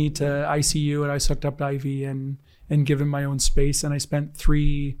rushed me to ICU, and I was hooked up to IV and given my own space. And I spent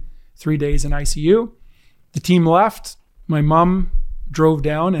three days in ICU. The team left. My mom drove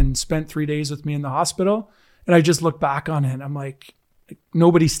down and spent 3 days with me in the hospital. And I just look back on it. I'm like,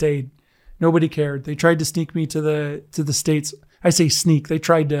 nobody stayed. Nobody cared. They tried to sneak me to the States. I say sneak. They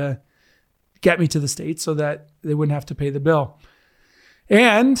tried to get me to the States so that they wouldn't have to pay the bill.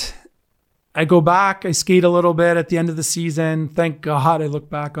 And I go back, I skate a little bit at the end of the season. Thank God I look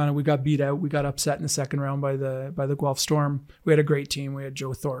back on it. We got beat out. We got upset in the second round by the Guelph Storm. We had a great team. We had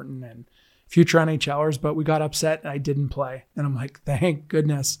Joe Thornton and future NHLers, but we got upset and I didn't play. And I'm like, thank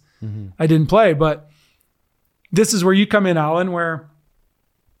goodness I didn't play. But this is where you come in, Alan, where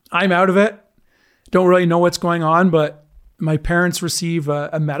I'm out of it. Don't really know what's going on, but my parents receive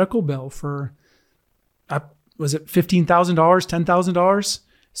a medical bill for, was it $15,000, $10,000?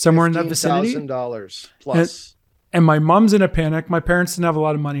 Somewhere in that vicinity. $15,000 plus. And my mom's in a panic. My parents didn't have a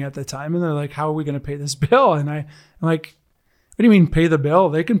lot of money at the time. And they're like, how are we going to pay this bill? And I'm like, what do you mean pay the bill?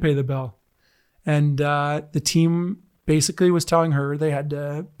 They can pay the bill. And the team basically was telling her they had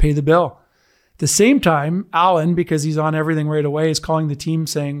to pay the bill. At the same time, Alan, because he's on everything right away, is calling the team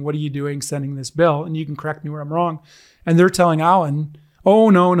saying, what are you doing sending this bill? And you can correct me where I'm wrong. And they're telling Alan, oh,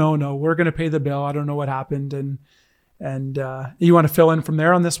 no, we're going to pay the bill. I don't know what happened. And you want to fill in from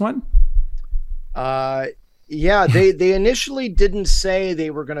there on this one? Yeah, they initially didn't say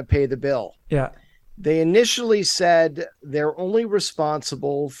they were going to pay the bill. Yeah. They initially said they're only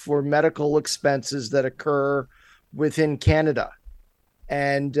responsible for medical expenses that occur within Canada.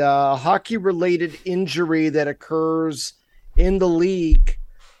 And hockey-related injury that occurs in the league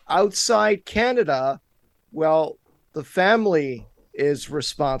outside Canada, well, the family is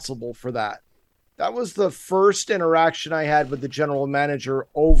responsible for that. That was the first interaction I had with the general manager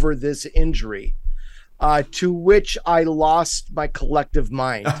over this injury, to which I lost my collective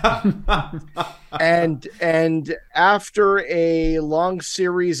mind. and after a long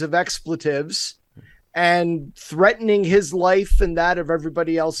series of expletives and threatening his life and that of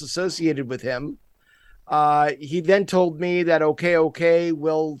everybody else associated with him, he then told me that, okay,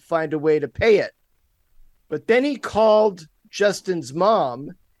 we'll find a way to pay it. But then he called Justin's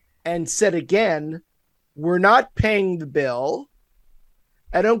mom and said again, we're not paying the bill.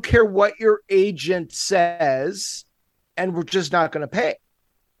 I don't care what your agent says, and we're just not going to pay.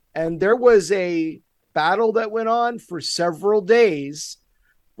 And there was a battle that went on for several days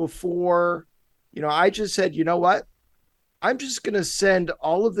before, I just said, you know what? I'm just going to send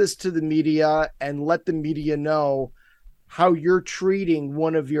all of this to the media and let the media know how you're treating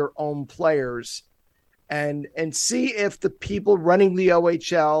one of your own players, and see if the people running the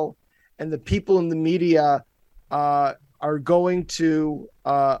OHL and the people in the media are going to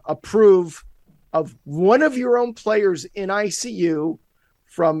approve of one of your own players in ICU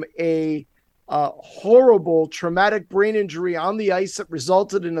from a horrible traumatic brain injury on the ice that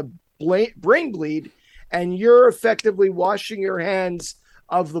resulted in a brain bleed, and you're effectively washing your hands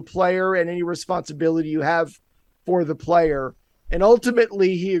of the player and any responsibility you have for the player. And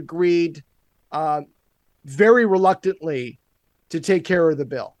ultimately, he agreed very reluctantly to take care of the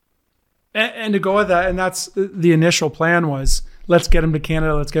bill. And to go with that, and that's the initial plan was, let's get him to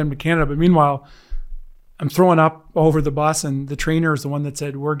Canada. But meanwhile, I'm throwing up over the bus, and the trainer is the one that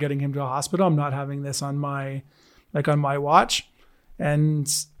said, we're getting him to a hospital. I'm not having this on my watch. And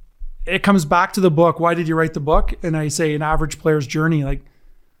it comes back to the book. Why did you write the book? And I say an average player's journey.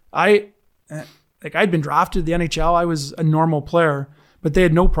 I'd been drafted to the NHL. I was a normal player, but they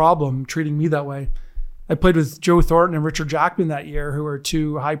had no problem treating me that way. I played with Joe Thornton and Richard Jackman that year, who were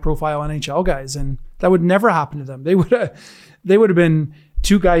two high-profile NHL guys, and that would never happen to them. They would have been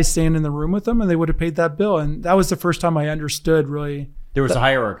two guys staying in the room with them, and they would have paid that bill. And that was the first time I understood really there was a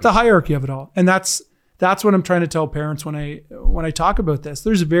hierarchy. The hierarchy of it all, and that's what I'm trying to tell parents when I talk about this.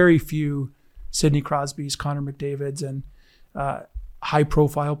 There's very few Sidney Crosbys, Connor McDavids, and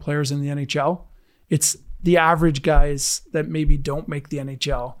high-profile players in the NHL. It's the average guys that maybe don't make the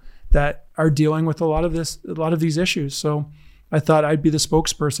NHL that are dealing with a lot of these issues. So I thought I'd be the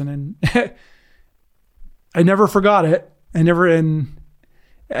spokesperson, and I never forgot it. And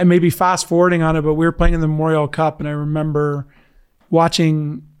maybe fast forwarding on it, but we were playing in the Memorial Cup, and I remember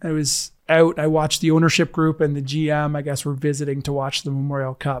watching. I was out. I watched the ownership group and the GM, I guess, were visiting to watch the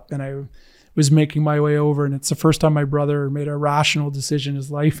Memorial Cup, and I was making my way over, and it's the first time my brother made a rational decision in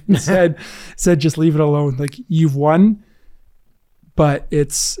his life and said, just leave it alone. Like, you've won. But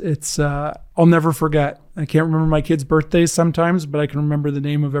it's I'll never forget. I can't remember my kids' birthdays sometimes, but I can remember the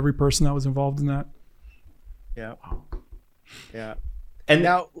name of every person that was involved in that. Yeah. Yeah. And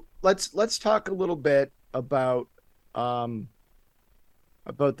now let's talk a little bit about the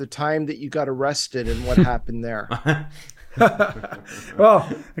time that you got arrested and what happened there. Well,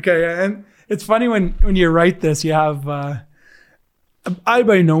 okay. And it's funny when you write this, you have, I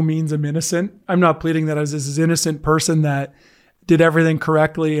by no means am innocent. I'm not pleading that I was this innocent person that did everything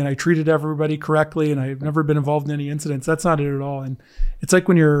correctly and I treated everybody correctly and I've never been involved in any incidents. That's not it at all. And it's like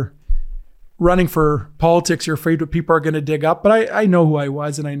when you're running for politics, you're afraid what people are going to dig up. But I know who I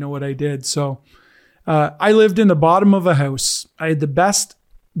was and I know what I did. So I lived in the bottom of a house. I had the best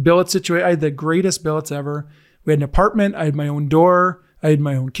billet situation. I had the greatest billets ever. We had an apartment. I had my own door. I had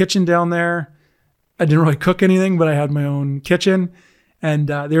my own kitchen down there. I didn't really cook anything, but I had my own kitchen. And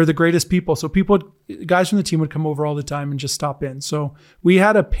they were the greatest people. So guys from the team would come over all the time and just stop in. So we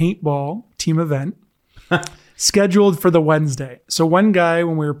had a paintball team event scheduled for the Wednesday. So one guy,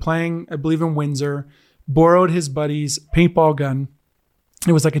 when we were playing, I believe in Windsor, borrowed his buddy's paintball gun.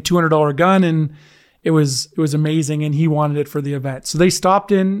 It was like a $200 gun, and it was amazing, and he wanted it for the event. So they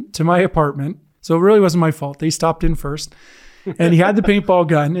stopped in to my apartment. So it really wasn't my fault. They stopped in first. And he had the paintball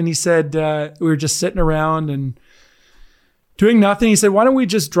gun, and he said, we were just sitting around and doing nothing. He said, why don't we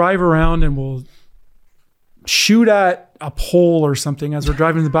just drive around and we'll shoot at a pole or something as we're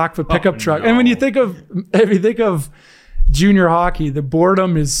driving in the back of a pickup truck. No. And if you think of junior hockey, the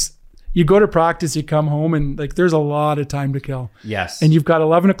boredom is, you go to practice, you come home, and like there's a lot of time to kill. Yes. And you've got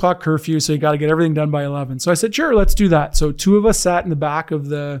 11 o'clock curfew, so you got to get everything done by 11. So I said, sure, let's do that. So two of us sat in the back of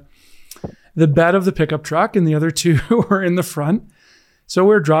the bed of the pickup truck, and the other two were in the front. So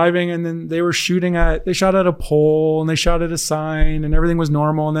we're driving, and then they shot at a pole and they shot at a sign, and everything was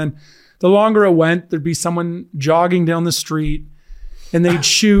normal. And then the longer it went, there'd be someone jogging down the street and they'd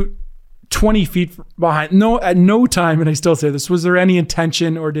shoot 20 feet behind. At no time, and I still say this, was there any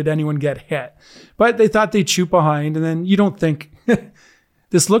intention or did anyone get hit? But they thought they'd shoot behind, and then you don't think,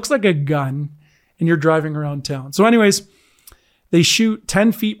 this looks like a gun, and you're driving around town. So anyways, they shoot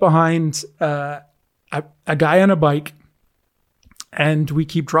 10 feet behind a guy on a bike, and we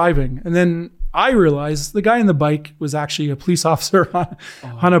keep driving. And then I realized the guy on the bike was actually a police officer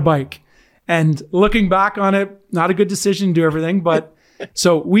on a bike. And looking back on it, not a good decision to do everything. But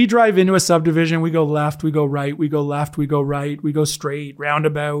so we drive into a subdivision. We go left, we go right, we go left, we go right, we go straight,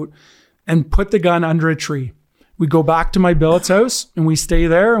 roundabout, and put the gun under a tree. We go back to my billet's house, and we stay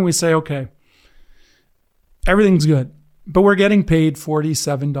there, and we say, okay, everything's good. But we're getting paid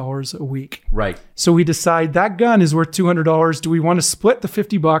 $47 a week. Right. So we decide that gun is worth $200. Do we want to split the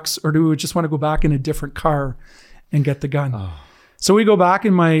 $50, or do we just want to go back in a different car and get the gun? Oh. So we go back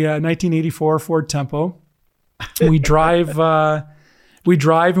in my 1984 Ford Tempo. We drive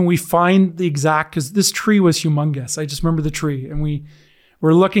and we find the exact, because this tree was humongous. I just remember the tree, and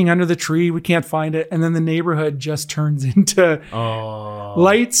we're looking under the tree. We can't find it. And then the neighborhood just turns into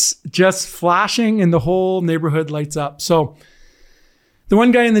lights just flashing, and the whole neighborhood lights up. So the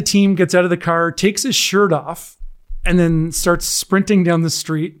one guy in the team gets out of the car, takes his shirt off, and then starts sprinting down the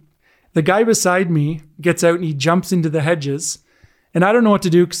street. The guy beside me gets out and he jumps into the hedges. And I don't know what to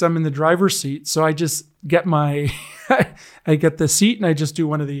do because I'm in the driver's seat. So I just get I get the seat and I just do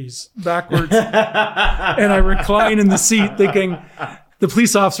one of these backwards. And I recline in the seat thinking, the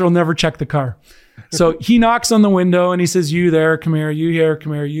police officer will never check the car. So he knocks on the window and he says, you there, come here, you here,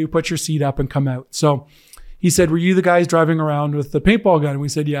 come here, you put your seat up and come out. So he said, were you the guys driving around with the paintball gun? And we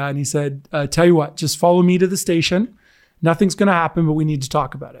said, yeah. And he said, tell you what, just follow me to the station. Nothing's going to happen, but we need to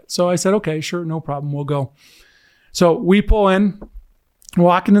talk about it. So I said, okay, sure, no problem. We'll go. So we pull in,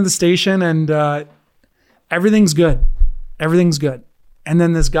 walk into the station, and everything's good. Everything's good. And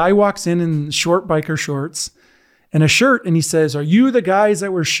then this guy walks in short biker shorts and a shirt, and he says, are you the guys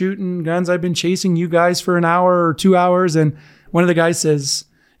that were shooting guns? I've been chasing you guys for an hour or 2 hours. And one of the guys says,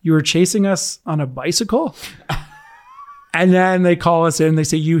 you were chasing us on a bicycle? And then they call us in. They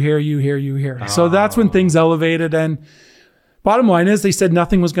say, you here, you here, you here. Oh. So that's when things elevated. And bottom line is they said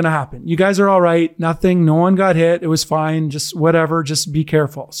nothing was going to happen. You guys are all right. Nothing. No one got hit. It was fine. Just whatever. Just be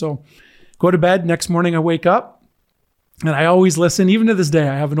careful. So go to bed. Next morning I wake up and I always listen. Even to this day,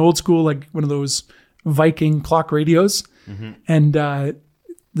 I have an old school, like one of those Viking clock radios. Mm-hmm. And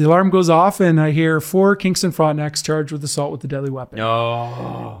the alarm goes off and I hear 4 Kingston Frontenacs charged with assault with a deadly weapon.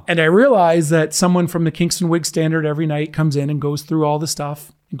 Oh. And I realize that someone from the Kingston Whig Standard every night comes in and goes through all the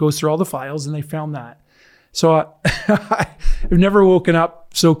stuff and goes through all the files, and they found that. So I've never woken up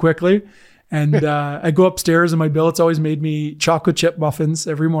so quickly. And I go upstairs and my billet's always made me chocolate chip muffins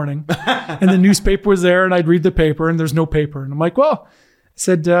every morning. And the newspaper was there and I'd read the paper and there's no paper. And I'm like, well, I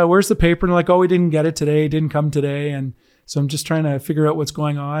said, where's the paper? And they're like, oh, we didn't get it today. It didn't come today. And so I'm just trying to figure out what's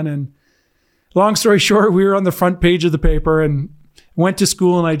going on. And long story short, we were on the front page of the paper and went to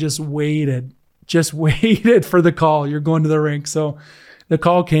school and I just waited for the call. You're going to the rink. So the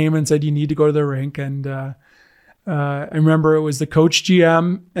call came and said, you need to go to the rink. And I remember it was the coach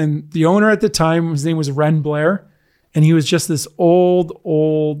GM and the owner at the time, his name was Ren Blair. And he was just this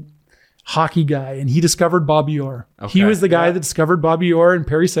old hockey guy. And he discovered Bobby Orr. Okay. He was the guy that discovered Bobby Orr in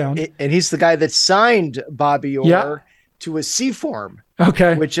Parry Sound. And he's the guy that signed Bobby Orr to a C form.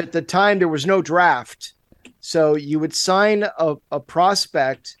 Okay. Which at the time there was no draft. So you would sign a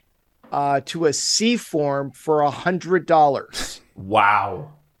prospect to a C form for $100.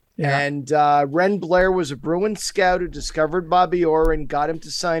 Wow. Yeah. And Ren Blair was a Bruin scout who discovered Bobby Orr and got him to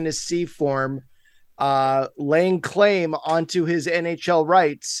sign a C form, laying claim onto his NHL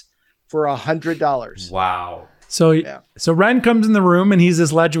rights for $100. Wow. So Ren comes in the room and he's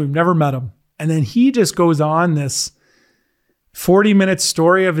this legend. We've never met him. And then he just goes on this 40-minute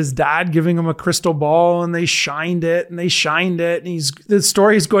story of his dad giving him a crystal ball and they shined it. And the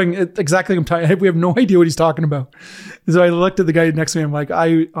story is going exactly like I'm telling you. We have no idea what he's talking about. So I looked at the guy next to me. I'm like,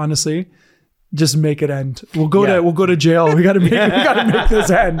 I honestly just make it end. We'll go to jail. We got to make this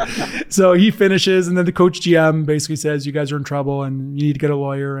end. So he finishes. And then the coach GM basically says, you guys are in trouble and you need to get a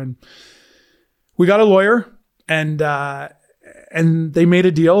lawyer. And we got a lawyer and they made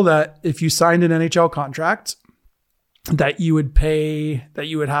a deal that if you signed an NHL contract, that you would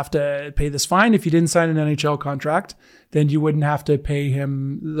have to pay this fine. If you didn't sign an NHL contract, then you wouldn't have to pay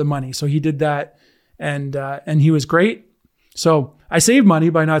him the money. So he did that and he was great. So I saved money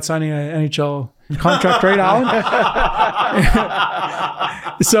by not signing an NHL contract, right, Alan?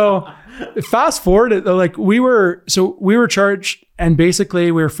 So fast forward, like we were charged and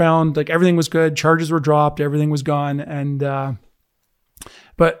basically we were found like everything was good. Charges were dropped. Everything was gone. And,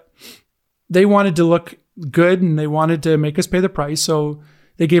 but they wanted to look good and they wanted to make us pay the price. So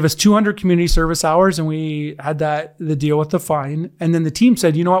they gave us 200 community service hours and we had the deal with the fine. And then the team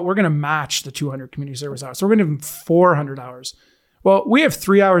said, you know what, we're going to match the 200 community service hours. So we're going to give them 400 hours. Well, we have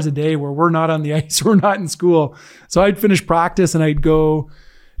 3 hours a day where we're not on the ice. We're not in school. So I'd finish practice and I'd go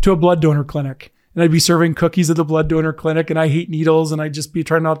to a blood donor clinic and I'd be serving cookies at the blood donor clinic. And I hate needles and I'd just be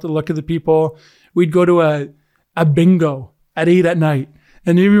trying not to look at the people. We'd go to a bingo at 8 p.m.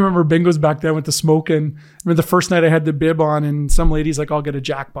 And you remember bingos back then with the smoke. And I remember the first night I had the bib on and some lady's like, I'll get a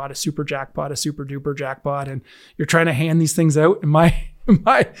jackpot, a super jackpot, a super duper jackpot. And you're trying to hand these things out. And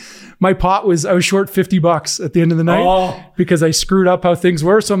my pot was, I was short $50 at the end of the night because I screwed up how things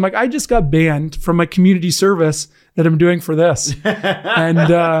were. So I'm like, I just got banned from my community service that I'm doing for this. And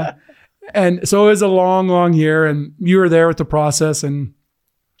so it was a long, long year and you were there with the process and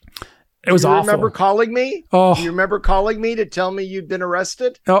it was awful. Remember calling me? Oh, do you remember calling me to tell me you'd been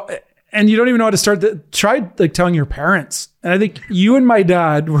arrested? Oh, and you don't even know how to start. Try like telling your parents. And I think you and my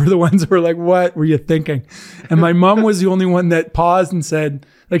dad were the ones that were like, "What were you thinking?" And my mom was the only one that paused and said,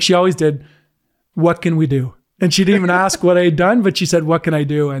 like she always did, "What can we do?" And she didn't even ask what I had done, but she said, "What can I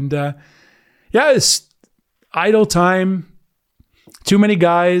do?" And it's idle time, too many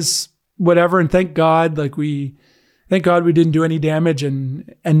guys, whatever. And thank God we didn't do any damage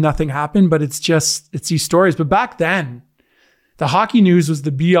and nothing happened, but it's these stories. But back then, the hockey news was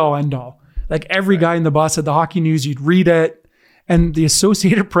the be all end all. Like every guy in the bus had the hockey news, you'd read it And the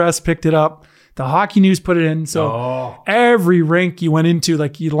Associated Press picked it up. The Hockey News put it in. So every rink you went into,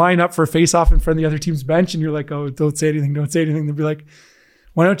 like you line up for a face-off in front of the other team's bench and you're like, oh, don't say anything. They'd be like,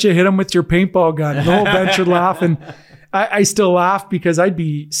 why don't you hit him with your paintball gun? The whole bench would laugh. And I still laugh because I'd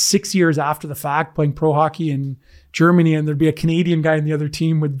be 6 years after the fact playing pro hockey in Germany, and there'd be a Canadian guy in the other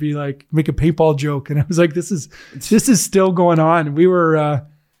team would be like, make a paintball joke. And I was like, this is still going on. We were,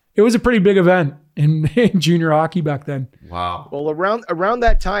 it was a pretty big event in junior hockey back then. Wow. Well, around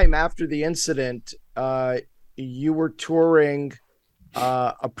that time after the incident, you were touring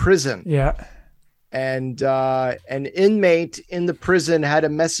a prison. Yeah. And an inmate in the prison had a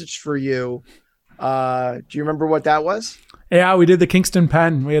message for you. Do you remember what that was? Yeah, we did the Kingston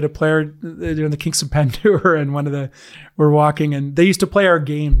Pen. We had a player doing the Kingston Pen tour, and we're walking, and they used to play our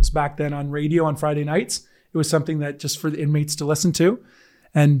games back then on radio on Friday nights. It was something that just for the inmates to listen to.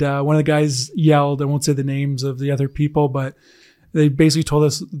 And one of the guys yelled, I won't say the names of the other people, but they basically told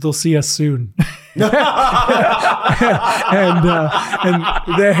us they'll see us soon. and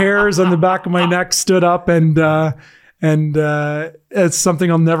the hairs on the back of my neck stood up, and it's something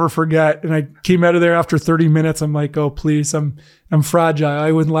I'll never forget. And I came out of there after 30 minutes. I'm like, oh, please, I'm fragile.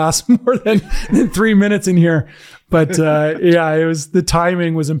 I wouldn't last more than 3 minutes in here. But yeah, the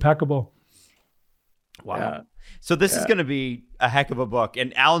timing was impeccable. Wow. Yeah. So this is going to be a heck of a book.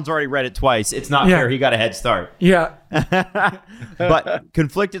 And Alan's already read it twice. It's not fair. He got a head start. Yeah. But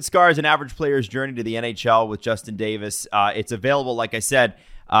Conflicted Scars, an average player's journey to the NHL with Justin Davis. It's available, like I said,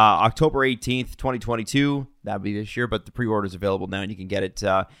 October 18th, 2022. That'll be this year, but the pre-order is available now, and you can get it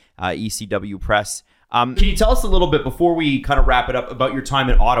ECW Press. Can you tell us a little bit, before we kind of wrap it up, about your time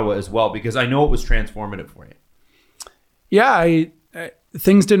in Ottawa as well? Because I know it was transformative for you. Yeah,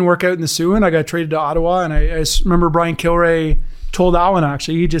 things didn't work out in the Sioux, and I got traded to Ottawa. And I remember Brian Kilray told Alan,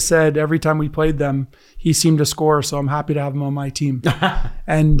 actually, he just said every time we played them, he seemed to score. So I'm happy to have him on my team.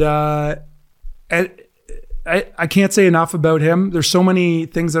 And I can't say enough about him. There's so many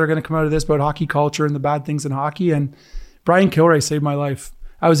things that are going to come out of this about hockey culture and the bad things in hockey. And Brian Kilray saved my life.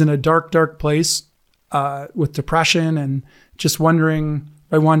 I was in a dark, dark place with depression and just wondering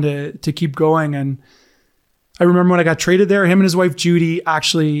if I wanted to keep going. And I remember when I got traded there, him and his wife, Judy,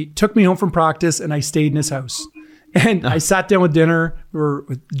 actually took me home from practice, and I stayed in his house. And I sat down with dinner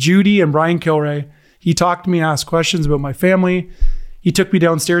with Judy and Brian Kilray. He talked to me, asked questions about my family. He took me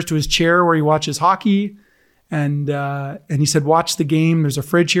downstairs to his chair where he watches hockey. And he said, watch the game. There's a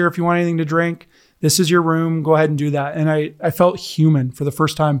fridge here if you want anything to drink. This is your room. Go ahead and do that. And I felt human for the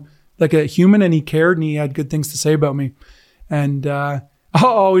first time, like a human, and he cared, and he had good things to say about me. And I'll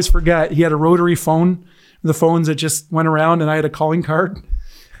always forget, he had a rotary phone, the phones that just went around, and I had a calling card.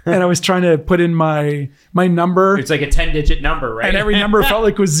 And I was trying to put in my number. It's like a 10-digit number, right? And every number felt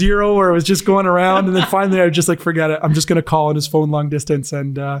like it was zero, or it was just going around. And then finally I was just like, forget it. I'm just going to call on his phone long distance.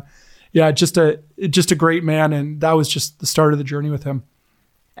 And yeah, just a great man. And that was just the start of the journey with him.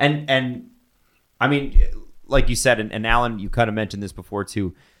 And I mean, like you said, and Alan, you kind of mentioned this before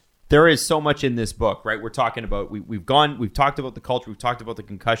too, there is so much in this book, right? We're talking about, we've talked about the culture, we've talked about the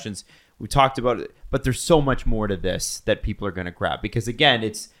concussions, we talked about it, but there's so much more to this that people are going to grab, because again,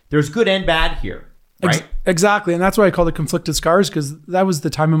 there's good and bad here, right? Exactly. And that's why I call it Conflicted Scars, because that was the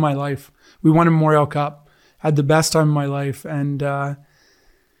time of my life. We won a Memorial Cup, had the best time of my life. And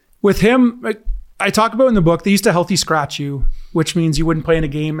with him, I talk about in the book, they used to healthy scratch you, which means you wouldn't play in a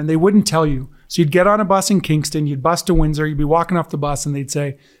game, and they wouldn't tell you. So you'd get on a bus in Kingston, you'd bus to Windsor, you'd be walking off the bus, and they'd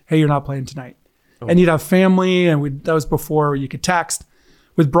say, hey, you're not playing tonight. Oh. And you'd have family, and that was before you could text.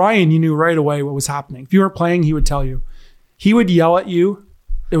 With Brian, you knew right away what was happening. If you weren't playing, he would tell you. He would yell at you.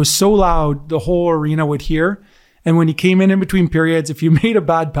 It was so loud, the whole arena would hear. And when he came in between periods, if you made a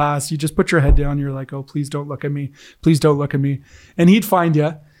bad pass, you just put your head down. You're like, oh, please don't look at me. Please don't look at me. And he'd find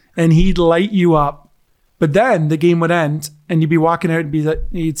you, and he'd light you up. But then the game would end, and you'd be walking out, and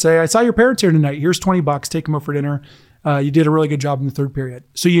he'd say, I saw your parents here tonight. Here's $20. Take them out for dinner. You did a really good job in the third period.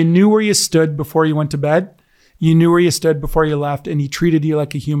 So you knew where you stood before you went to bed. You knew where you stood before you left, and he treated you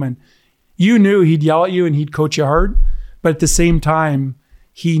like a human. You knew he'd yell at you and he'd coach you hard, but at the same time,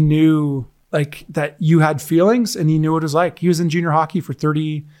 he knew like that you had feelings, and he knew what it was like. He was in junior hockey for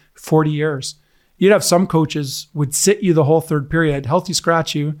 30, 40 years. You'd have some coaches would sit you the whole third period, healthy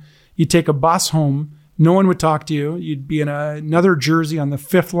scratch you. You'd take a bus home. No one would talk to you. You'd be in another jersey on the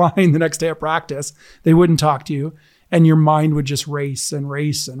fifth line the next day at practice. They wouldn't talk to you, and your mind would just race and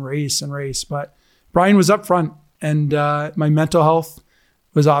race and race and race. But Brian was up front, and my mental health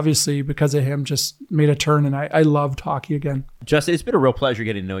was obviously because of him just made a turn, and I loved hockey again. Justin, it's been a real pleasure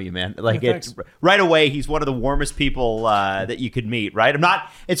getting to know you, man. Like it's right away, he's one of the warmest people that you could meet, right?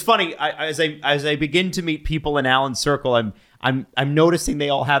 It's funny, as I begin to meet people in Alan's circle, I'm noticing they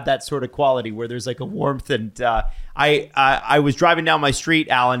all have that sort of quality where there's like a warmth. And I was driving down my street,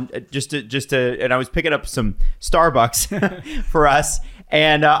 Alan, and I was picking up some Starbucks for us.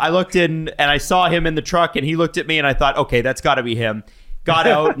 And I looked in and I saw him in the truck, and he looked at me, and I thought, okay, that's got to be him. Got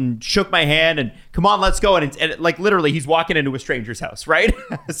out and shook my hand and come on, let's go. And like literally, he's walking into a stranger's house, right?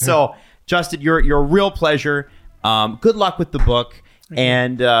 So, Justin, you're a real pleasure. Good luck with the book.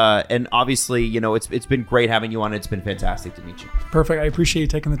 And obviously, you know, it's been great having you on. It's been fantastic to meet you. Perfect. I appreciate you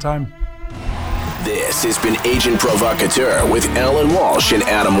taking the time. This has been Agent Provocateur with Alan Walsh and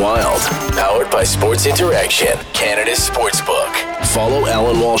Adam Wilde. Powered by Sports Interaction, Canada's sportsbook. Follow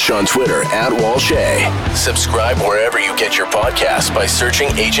Alan Walsh on Twitter @WalshA. Subscribe wherever you get your podcasts by searching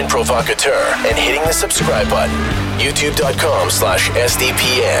Agent Provocateur and hitting the subscribe button.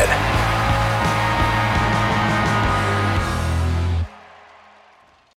 YouTube.com/SDPN.